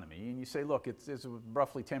economy and you say, look, it's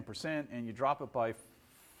roughly 10%, and you drop it by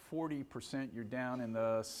 40%, you're down in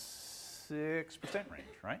the 6% range,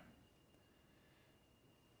 right?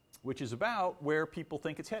 Which is about where people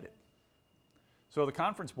think it's headed. So the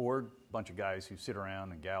conference board, a bunch of guys who sit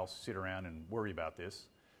around and gals who sit around and worry about this,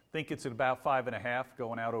 think it's at about 5.5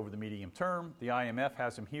 going out over the medium term. The IMF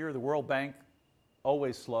has them here. The World Bank,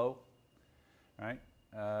 always slow, right?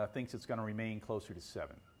 Thinks it's going to remain closer to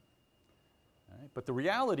 7. Right? But the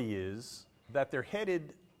reality is that they're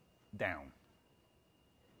headed down.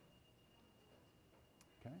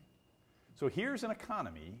 Okay? So here's an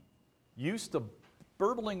economy used to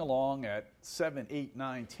burbling along at 7, 8,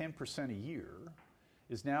 9, 10% a year,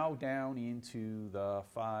 is now down into the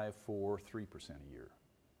 5, 4, 3% a year.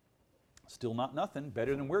 Still not nothing,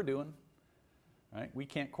 better than we're doing. Right? We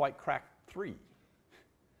can't quite crack 3.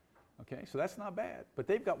 Okay, so that's not bad. But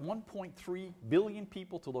they've got 1.3 billion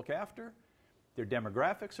people to look after. Their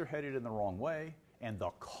demographics are headed in the wrong way, and the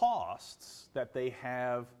costs that they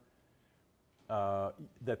have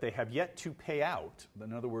yet to pay out.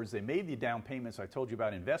 In other words, they made the down payments I told you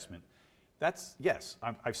about investment. That's, yes,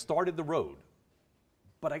 I've started the road,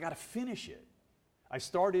 but I got to finish it. I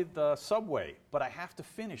started the subway, but I have to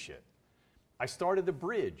finish it. I started the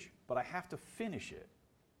bridge, but I have to finish it.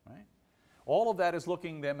 Right? All of that is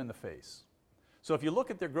looking them in the face. So if you look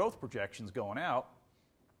at their growth projections going out,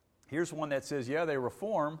 here's one that says, yeah, they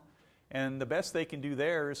reform, and the best they can do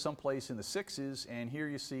there is someplace in the 6s, and here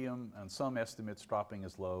you see them on some estimates dropping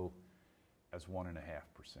as low as 1.5%.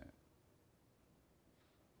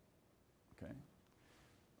 Okay?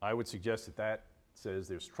 I would suggest that that says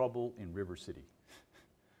there's trouble in River City.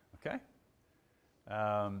 Okay?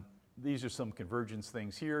 These are some convergence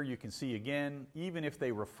things here. You can see again, even if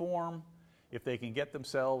they reform, if they can get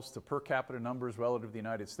themselves to per capita numbers relative to the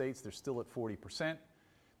United States, they're still at 40%. And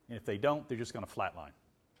if they don't, they're just going to flatline.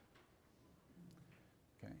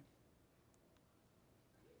 Okay.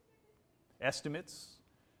 Estimates.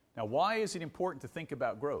 Now, why is it important to think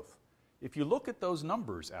about growth? If you look at those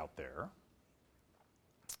numbers out there,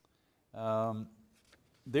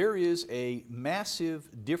 there is a massive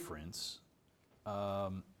difference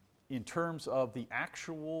in terms of the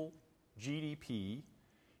actual GDP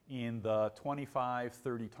in the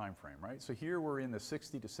 25-30 time frame, right? So here we're in the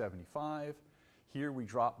 60 to 75. Here we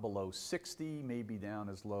drop below 60, maybe down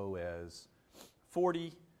as low as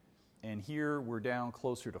 40. And here we're down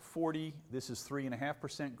closer to 40. This is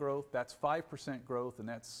 3.5% growth. That's 5% growth, and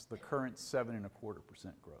that's the current 7.25%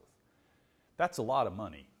 growth. That's a lot of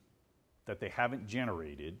money that they haven't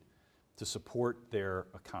generated to support their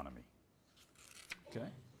economy. Okay?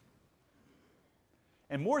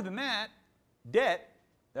 And more than that, debt,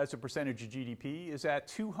 as a percentage of GDP, is at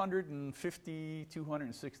 250,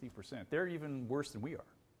 260%. They're even worse than we are.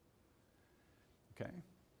 Okay?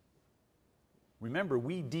 Remember,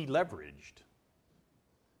 we deleveraged.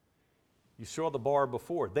 You saw the bar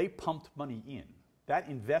before. They pumped money in. That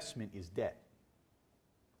investment is debt.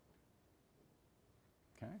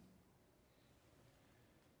 Okay?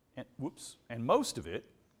 And, whoops, and most of it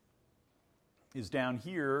is down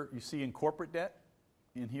here, you see in corporate debt,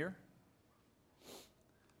 in here.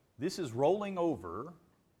 This is rolling over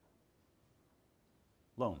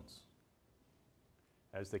loans.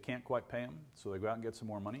 As they can't quite pay them, so they go out and get some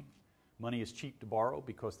more money. Money is cheap to borrow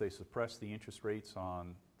because they suppress the interest rates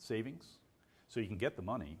on savings. So you can get the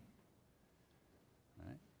money,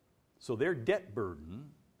 So their debt burden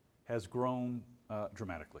has grown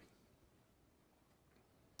dramatically.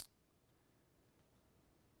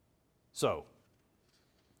 So,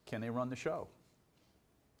 can they run the show?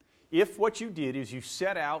 If what you did is you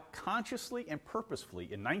set out consciously and purposefully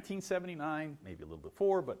in 1979, maybe a little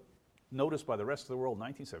before, but noticed by the rest of the world,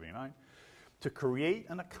 1979, to create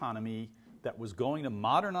an economy that was going to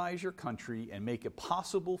modernize your country and make it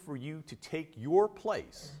possible for you to take your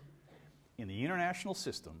place in the international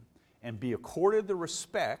system and be accorded the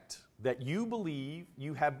respect that you believe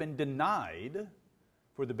you have been denied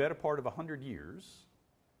for the better part of 100 years,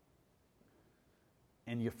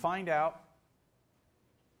 and you find out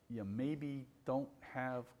you maybe don't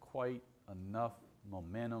have quite enough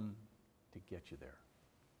momentum to get you there.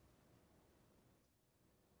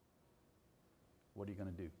 What are you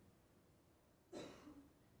going to do?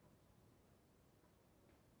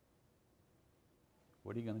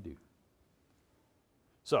 What are you going to do?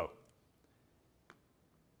 So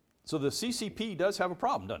the CCP does have a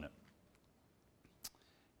problem, doesn't it?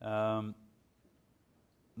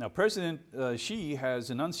 Now, President Xi has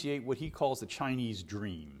enunciated what he calls the Chinese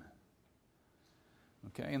dream.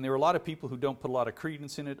 Okay, and there are a lot of people who don't put a lot of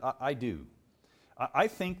credence in it. I do. I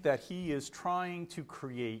think that he is trying to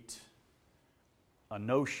create a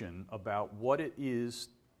notion about what it is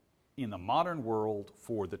in the modern world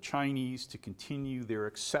for the Chinese to continue their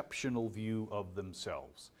exceptional view of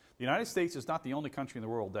themselves. The United States is not the only country in the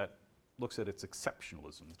world that looks at its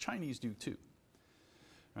exceptionalism. The Chinese do too.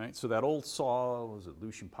 Right? So that old saw, was it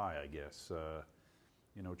Lucian Pie, I guess,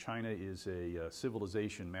 China is a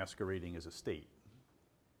civilization masquerading as a state.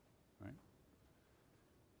 Right?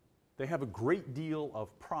 They have a great deal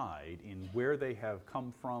of pride in where they have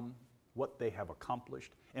come from, what they have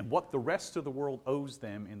accomplished, and what the rest of the world owes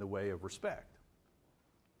them in the way of respect.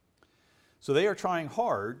 So they are trying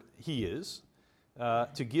hard, he is,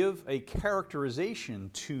 to give a characterization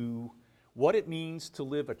to what it means to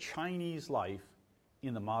live a Chinese life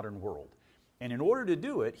in the modern world. And in order to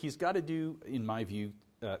do it, he's got to do, in my view,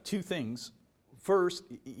 two things. First,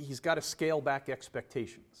 he's got to scale back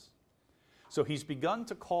expectations. So he's begun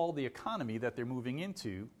to call the economy that they're moving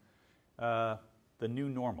into the new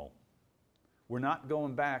normal. We're not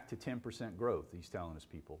going back to 10% growth, he's telling his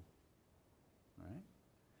people. Right?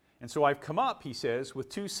 And so I've come up, he says, with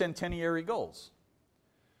two centenary goals.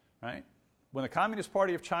 Right? When the Communist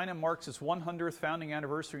Party of China marks its 100th founding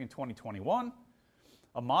anniversary in 2021,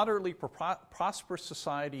 a moderately prosperous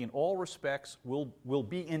society in all respects will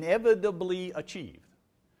be inevitably achieved.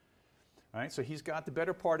 All right, so he's got the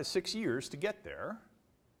better part of 6 years to get there.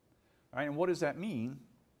 All right, and what does that mean?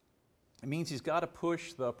 It means he's got to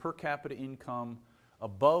push the per capita income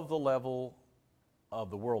above the level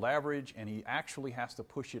of the world average, and he actually has to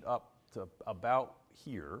push it up to about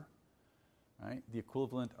here, right, the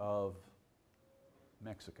equivalent of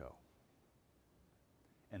Mexico.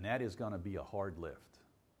 And that is going to be a hard lift.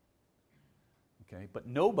 Okay? But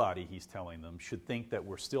nobody, he's telling them, should think that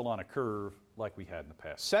we're still on a curve like we had in the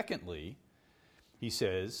past. Secondly, he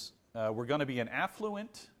says, we're going to be an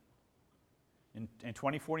affluent, in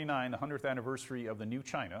 2049, the 100th anniversary of the new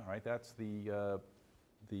China, right? That's the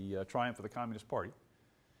triumph of the Communist Party.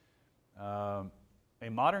 A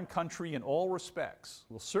modern country in all respects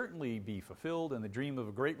will certainly be fulfilled, and the dream of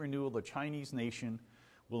a great renewal of the Chinese nation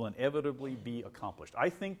will inevitably be accomplished. I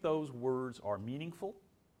think those words are meaningful.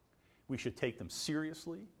 We should take them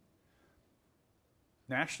seriously.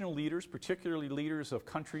 National leaders, particularly leaders of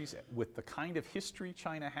countries with the kind of history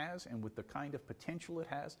China has and with the kind of potential it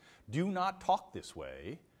has, do not talk this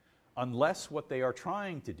way unless what they are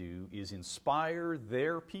trying to do is inspire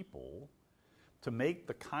their people to make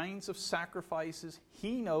the kinds of sacrifices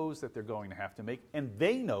he knows that they're going to have to make, and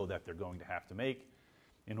they know that they're going to have to make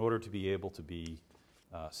in order to be able to be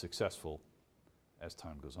successful as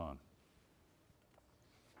time goes on.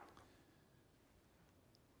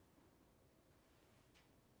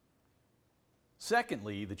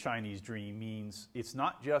 Secondly, the Chinese dream means it's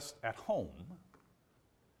not just at home.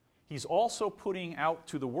 He's also putting out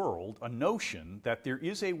to the world a notion that there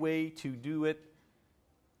is a way to do it,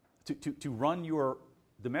 to run your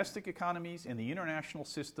domestic economies and the international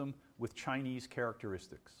system with Chinese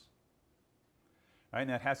characteristics. Right? And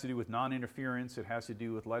that has to do with non-interference. It has to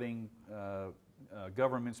do with letting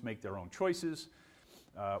governments make their own choices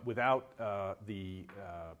without the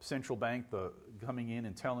central bank coming in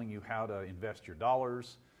and telling you how to invest your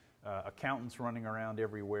dollars, accountants running around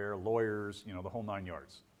everywhere, lawyers, the whole 9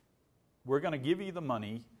 yards. We're going to give you the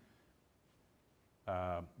money.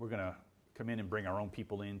 We're going to come in and bring our own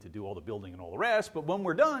people in to do all the building and all the rest, but when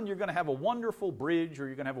we're done, you're going to have a wonderful bridge or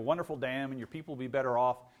you're going to have a wonderful dam and your people will be better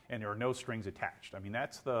off and there are no strings attached. I mean,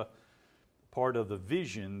 that's the part of the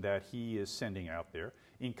vision that he is sending out there,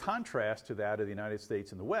 in contrast to that of the United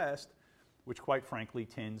States and the West, which quite frankly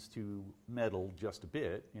tends to meddle just a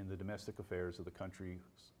bit in the domestic affairs of the countries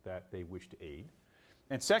that they wish to aid.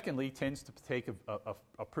 And secondly, tends to take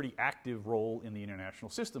a pretty active role in the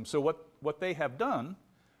international system. So what they have done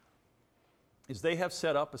is they have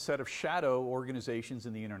set up a set of shadow organizations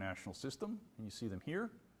in the international system, and you see them here,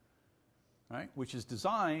 right, which is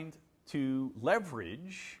designed to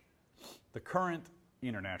leverage the current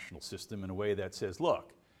international system in a way that says,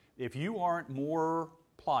 look, if you aren't more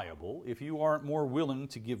pliable, if you aren't more willing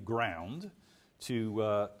to give ground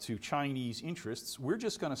to Chinese interests, we're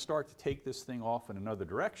just going to start to take this thing off in another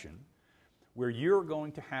direction where you're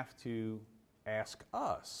going to have to ask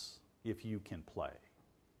us if you can play.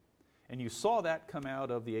 And you saw that come out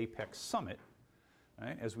of the Apex Summit,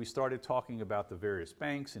 right, as we started talking about the various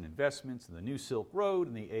banks and investments and the New Silk Road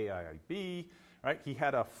and the AIIB. Right? He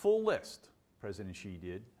had a full list, President Xi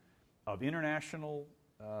did, of international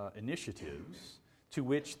initiatives to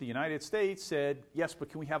which the United States said, yes, but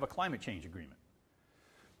can we have a climate change agreement?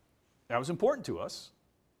 That was important to us.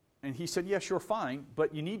 And he said, yes, you're fine,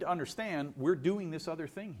 but you need to understand we're doing this other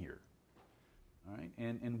thing here. All right?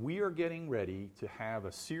 And we are getting ready to have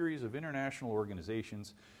a series of international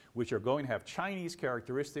organizations which are going to have Chinese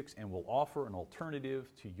characteristics and will offer an alternative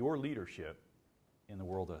to your leadership in the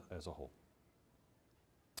world as a whole.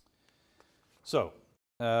 So,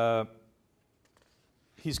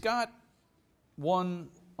 he's got one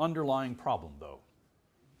underlying problem, though.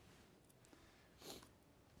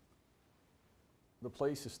 The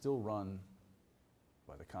place is still run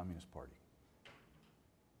by the Communist Party.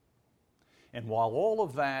 And while all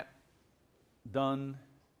of that done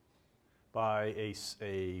by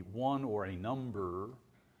a one or a number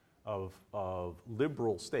of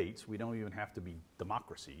liberal states, we don't even have to be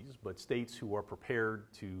democracies, but states who are prepared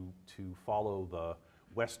to follow the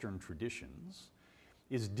Western traditions,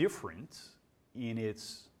 is different in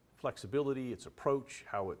its flexibility, its approach,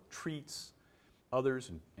 how it treats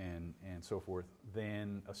others and so forth,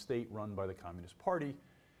 than a state run by the Communist Party,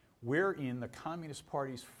 wherein the Communist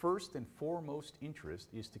Party's first and foremost interest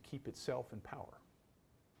is to keep itself in power.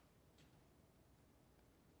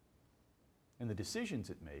 And the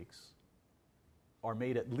decisions it makes are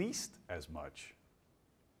made at least as much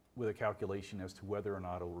with a calculation as to whether or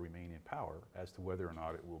not it will remain in power as to whether or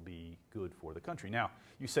not it will be good for the country. Now,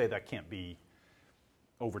 you say that can't be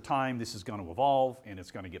over time. This is going to evolve and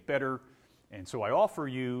it's going to get better. And so I offer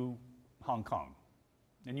you Hong Kong.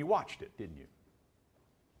 And you watched it, didn't you?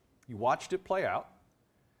 You watched it play out.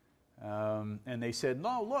 And they said,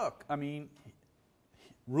 no, look, I mean,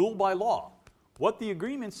 rule by law. What the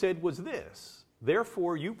agreement said was this: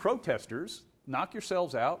 therefore, you protesters, knock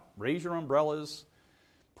yourselves out, raise your umbrellas,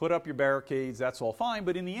 put up your barricades, that's all fine,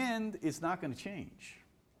 but in the end, it's not going to change.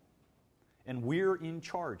 And we're in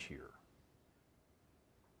charge here.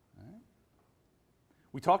 Right?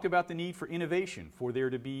 We talked about the need for innovation, for there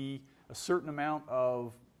to be a certain amount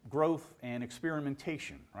of growth and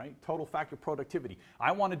experimentation, right? Total factor productivity.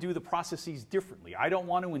 I want to do the processes differently. I don't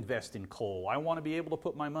want to invest in coal. I want to be able to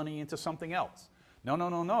put my money into something else. No, no,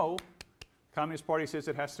 no, no. Communist Party says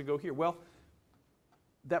it has to go here. Well,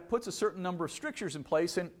 that puts a certain number of strictures in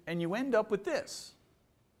place, and you end up with this,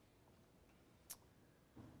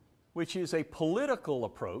 which is a political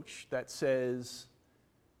approach that says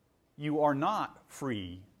you are not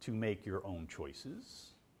free to make your own choices.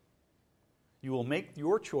 You will make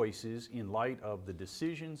your choices in light of the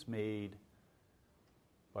decisions made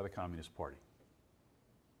by the Communist Party.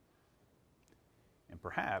 And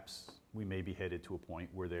perhaps we may be headed to a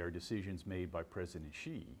point where there are decisions made by President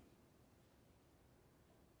Xi.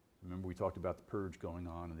 Remember, we talked about the purge going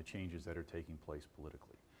on and the changes that are taking place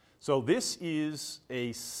politically. So this is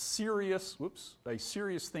a serious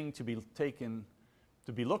thing to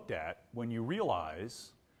be looked at when you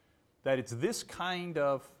realize that it's this kind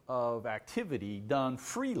of activity done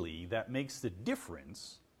freely that makes the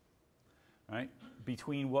difference, right,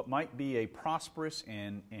 between what might be a prosperous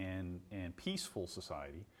and peaceful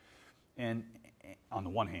society, and on the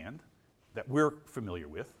one hand, that we're familiar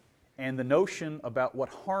with, and the notion about what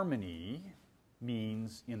harmony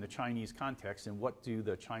means in the Chinese context and what do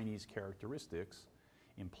the Chinese characteristics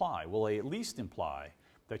imply. Well, they at least imply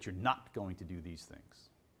that you're not going to do these things.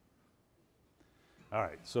 All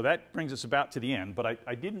right, so that brings us about to the end, but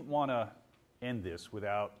I didn't want to end this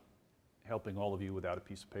without helping all of you without a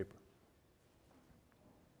piece of paper.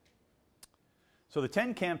 So the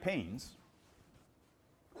 10 campaigns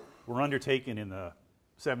were undertaken in the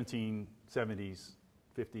 1770s, 50s,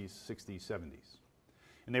 60s, 70s.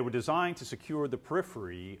 And they were designed to secure the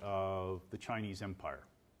periphery of the Chinese Empire.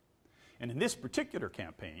 And in this particular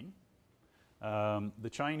campaign, the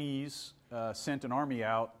Chinese sent an army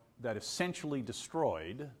out that essentially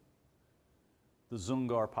destroyed the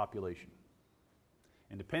Dzungar population.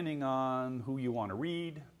 And depending on who you want to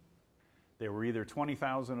read, there were either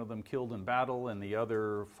 20,000 of them killed in battle and the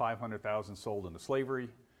other 500,000 sold into slavery,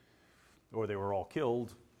 or they were all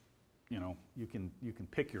killed. You know, you can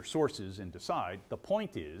pick your sources and decide. The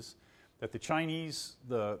point is that the Chinese,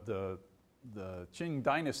 the Qing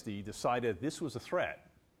dynasty decided this was a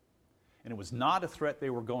threat, and it was not a threat they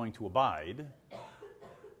were going to abide.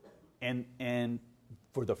 And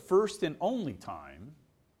for the first and only time,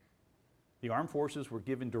 the armed forces were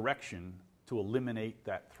given direction to eliminate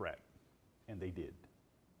that threat, and they did.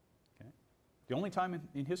 Okay? The only time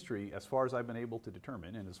in history, as far as I've been able to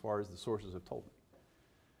determine, and as far as the sources have told me.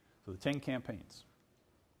 So the 10 campaigns.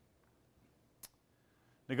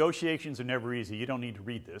 Negotiations are never easy. You don't need to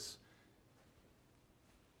read this.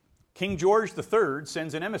 King George III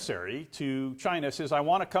sends an emissary to China, says, I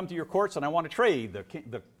want to come to your courts and I want to trade.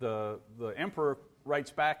 The emperor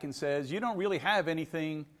writes back and says, you don't really have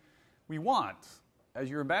anything we want. As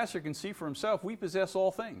your ambassador can see for himself, we possess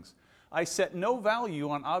all things. I set no value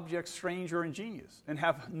on objects strange or ingenious and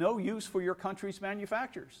have no use for your country's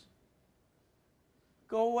manufactures.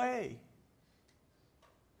 Go away.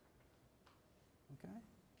 Okay?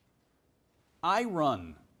 I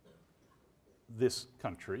run this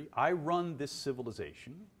country. I run this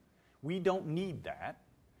civilization. We don't need that.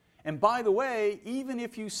 And by the way, even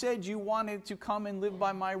if you said you wanted to come and live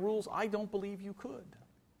by my rules, I don't believe you could.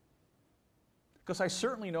 Because I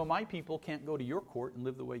certainly know my people can't go to your court and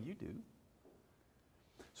live the way you do.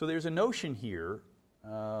 So there's a notion here,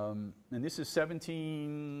 and this is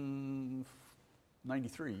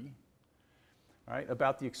 1793, all right,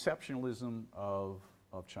 about the exceptionalism of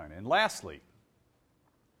China. And lastly,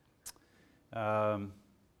 the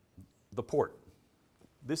port.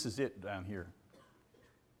 This is it down here.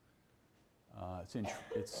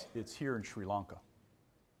 It's here in Sri Lanka.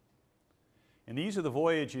 And these are the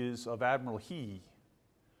voyages of Admiral He,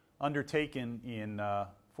 undertaken in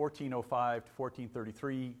 1405 to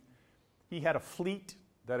 1433. He had a fleet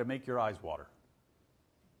that would make your eyes water.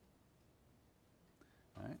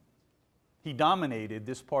 Right? He dominated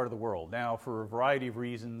this part of the world. Now, for a variety of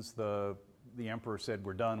reasons, the emperor said,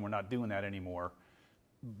 we're done, we're not doing that anymore.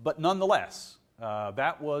 But nonetheless,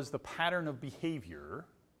 that was the pattern of behavior.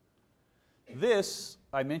 This,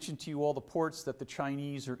 I mentioned to you all the ports that the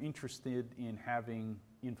Chinese are interested in having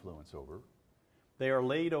influence over. They are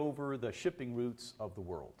laid over the shipping routes of the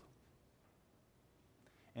world.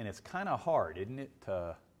 And it's kind of hard, isn't it,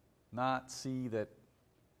 to not see that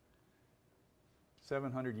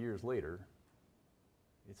 700 years later,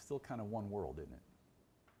 it's still kind of one world, isn't it?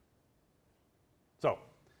 So,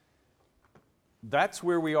 that's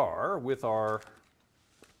where we are with our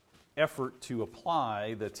effort to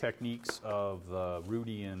apply the techniques of the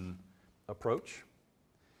Rudian approach.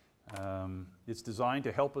 It's designed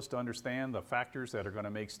to help us to understand the factors that are going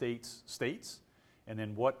to make states states, and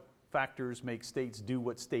then what factors make states do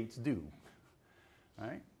what states do. All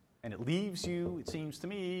right? And it leaves you, it seems to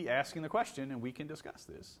me, asking the question, and we can discuss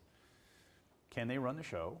this. Can they run the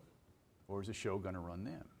show, or is the show going to run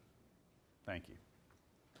them? Thank you.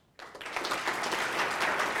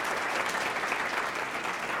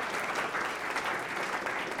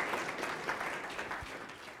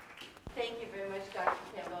 Thank you very much, Dr.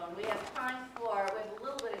 Cambone. We have a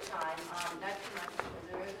little bit of time, not too much, because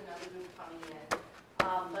there is another group coming in.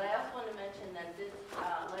 But I also want to mention that this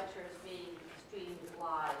lecture is being streamed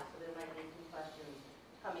live, so there might be some questions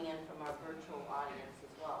coming in from our virtual audience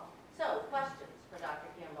as well. So, questions for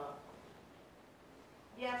Dr. Cambone?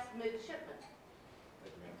 Yes, midshipman.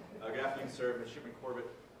 Thank you, ma'am. Good afternoon, sir. Midshipman Corbett.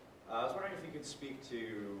 I was wondering if you could speak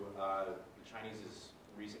to the Chinese's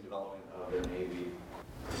recent development of their Navy,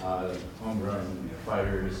 homegrown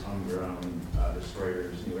fighters, homegrown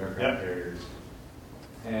destroyers, new aircraft carriers,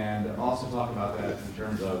 and also talk about that in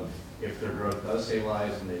terms of if their growth does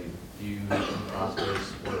stabilize and they do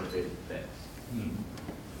prosperous, or if it fails. You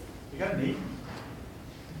got a Navy?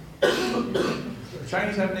 The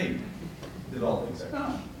Chinese have a Navy. Developing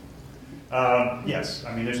sector. Oh. Yes,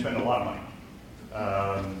 I mean, they spend a lot of money.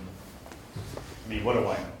 I mean, what do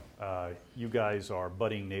I know? You guys are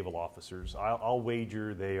budding naval officers. I'll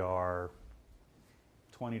wager they are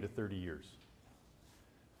 20 to 30 years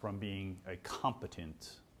from being a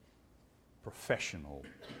competent, professional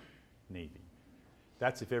Navy.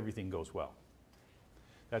 That's if everything goes well.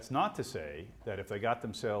 That's not to say that if they got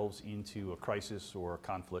themselves into a crisis or a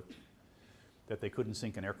conflict, that they couldn't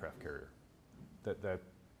sink an aircraft carrier. That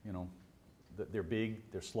they're big,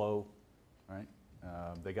 they're slow, right?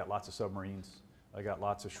 They got lots of submarines. They got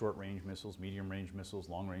lots of short-range missiles, medium-range missiles,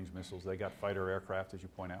 long-range missiles. They got fighter aircraft, as you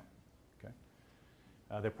point out. Okay.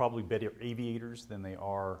 They're probably better aviators than they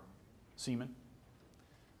are seamen.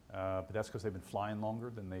 But that's because they've been flying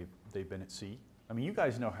longer than they've been at sea. I mean, you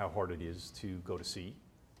guys know how hard it is to go to sea.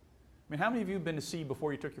 I mean, how many of you have been to sea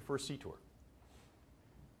before you took your first sea tour?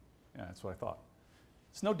 Yeah, that's what I thought.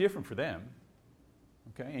 It's no different for them.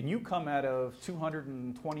 Okay, and you come out of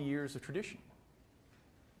 220 years of tradition.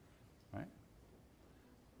 Right?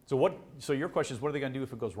 So your question is, what are they going to do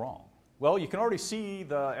if it goes wrong? Well, you can already see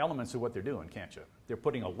the elements of what they're doing, can't you? They're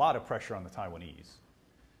putting a lot of pressure on the Taiwanese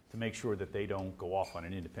to make sure that they don't go off on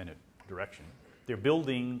an independent direction. They're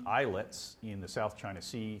building islets in the South China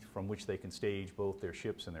Sea from which they can stage both their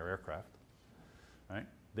ships and their aircraft. Right?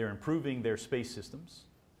 They're improving their space systems.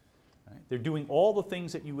 Right? They're doing all the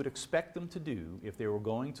things that you would expect them to do if they were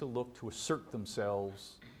going to look to assert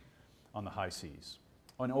themselves on the high seas.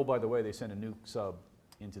 Oh, and oh, by the way, they sent a nuke sub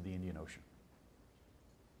into the Indian Ocean.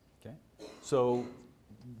 Okay? So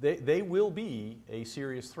they will be a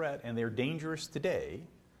serious threat, and they're dangerous today,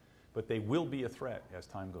 but they will be a threat as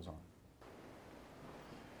time goes on.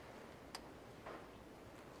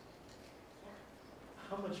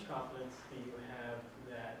 How much confidence do you have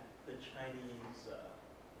that the Chinese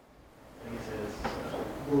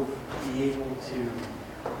will be able to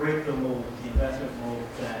break the mold, the investment mold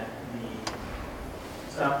that the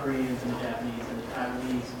South Koreans and the Japanese and the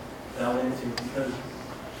Taiwanese fell into? Because,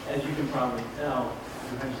 as you can probably tell,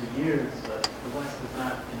 through hundreds of years, the West has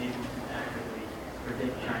not been able to accurately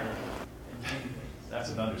predict China and do things. That's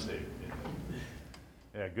an understatement.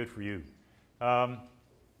 Yeah, good for you. Why don't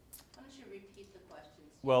you repeat the question?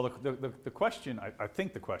 Well, the question, I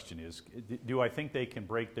think the question is, do I think they can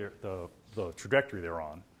break the trajectory they're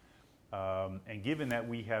on? And given that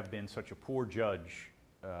we have been such a poor judge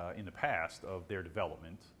in the past of their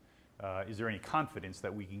development, is there any confidence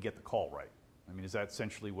that we can get the call right? I mean, is that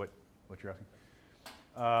essentially what you're asking?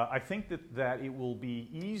 I think that it will be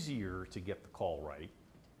easier to get the call right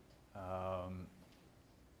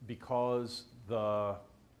because the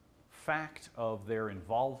fact of their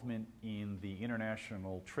involvement in the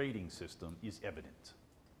international trading system is evident.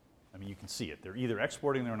 I mean, you can see it. They're either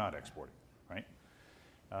exporting or they're not exporting, right?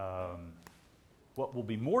 What will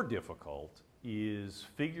be more difficult is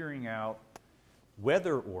figuring out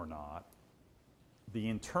whether or not the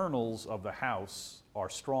internals of the house are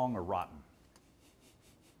strong or rotten,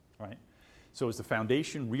 right? So is the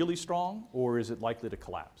foundation really strong, or is it likely to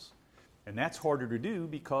collapse? And that's harder to do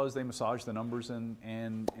because they massage the numbers and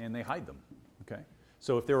they hide them, okay?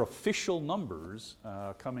 So if they're official numbers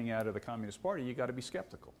coming out of the Communist Party, you've got to be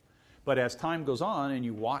skeptical. But as time goes on and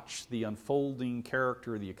you watch the unfolding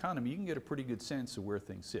character of the economy, you can get a pretty good sense of where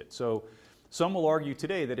things sit. So some will argue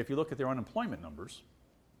today that if you look at their unemployment numbers,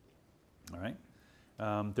 all right,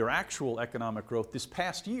 their actual economic growth this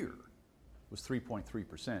past year was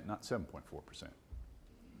 3.3%, not 7.4%.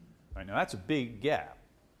 Right, now that's a big gap.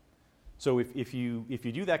 So if you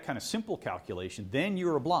do that kind of simple calculation, then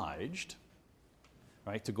you're obliged,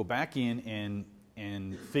 right, to go back in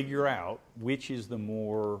and figure out which is the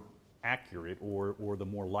more accurate or the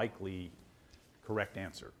more likely correct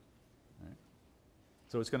answer. Right?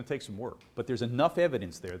 So it's going to take some work, but there's enough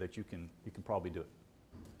evidence there that you can probably do it.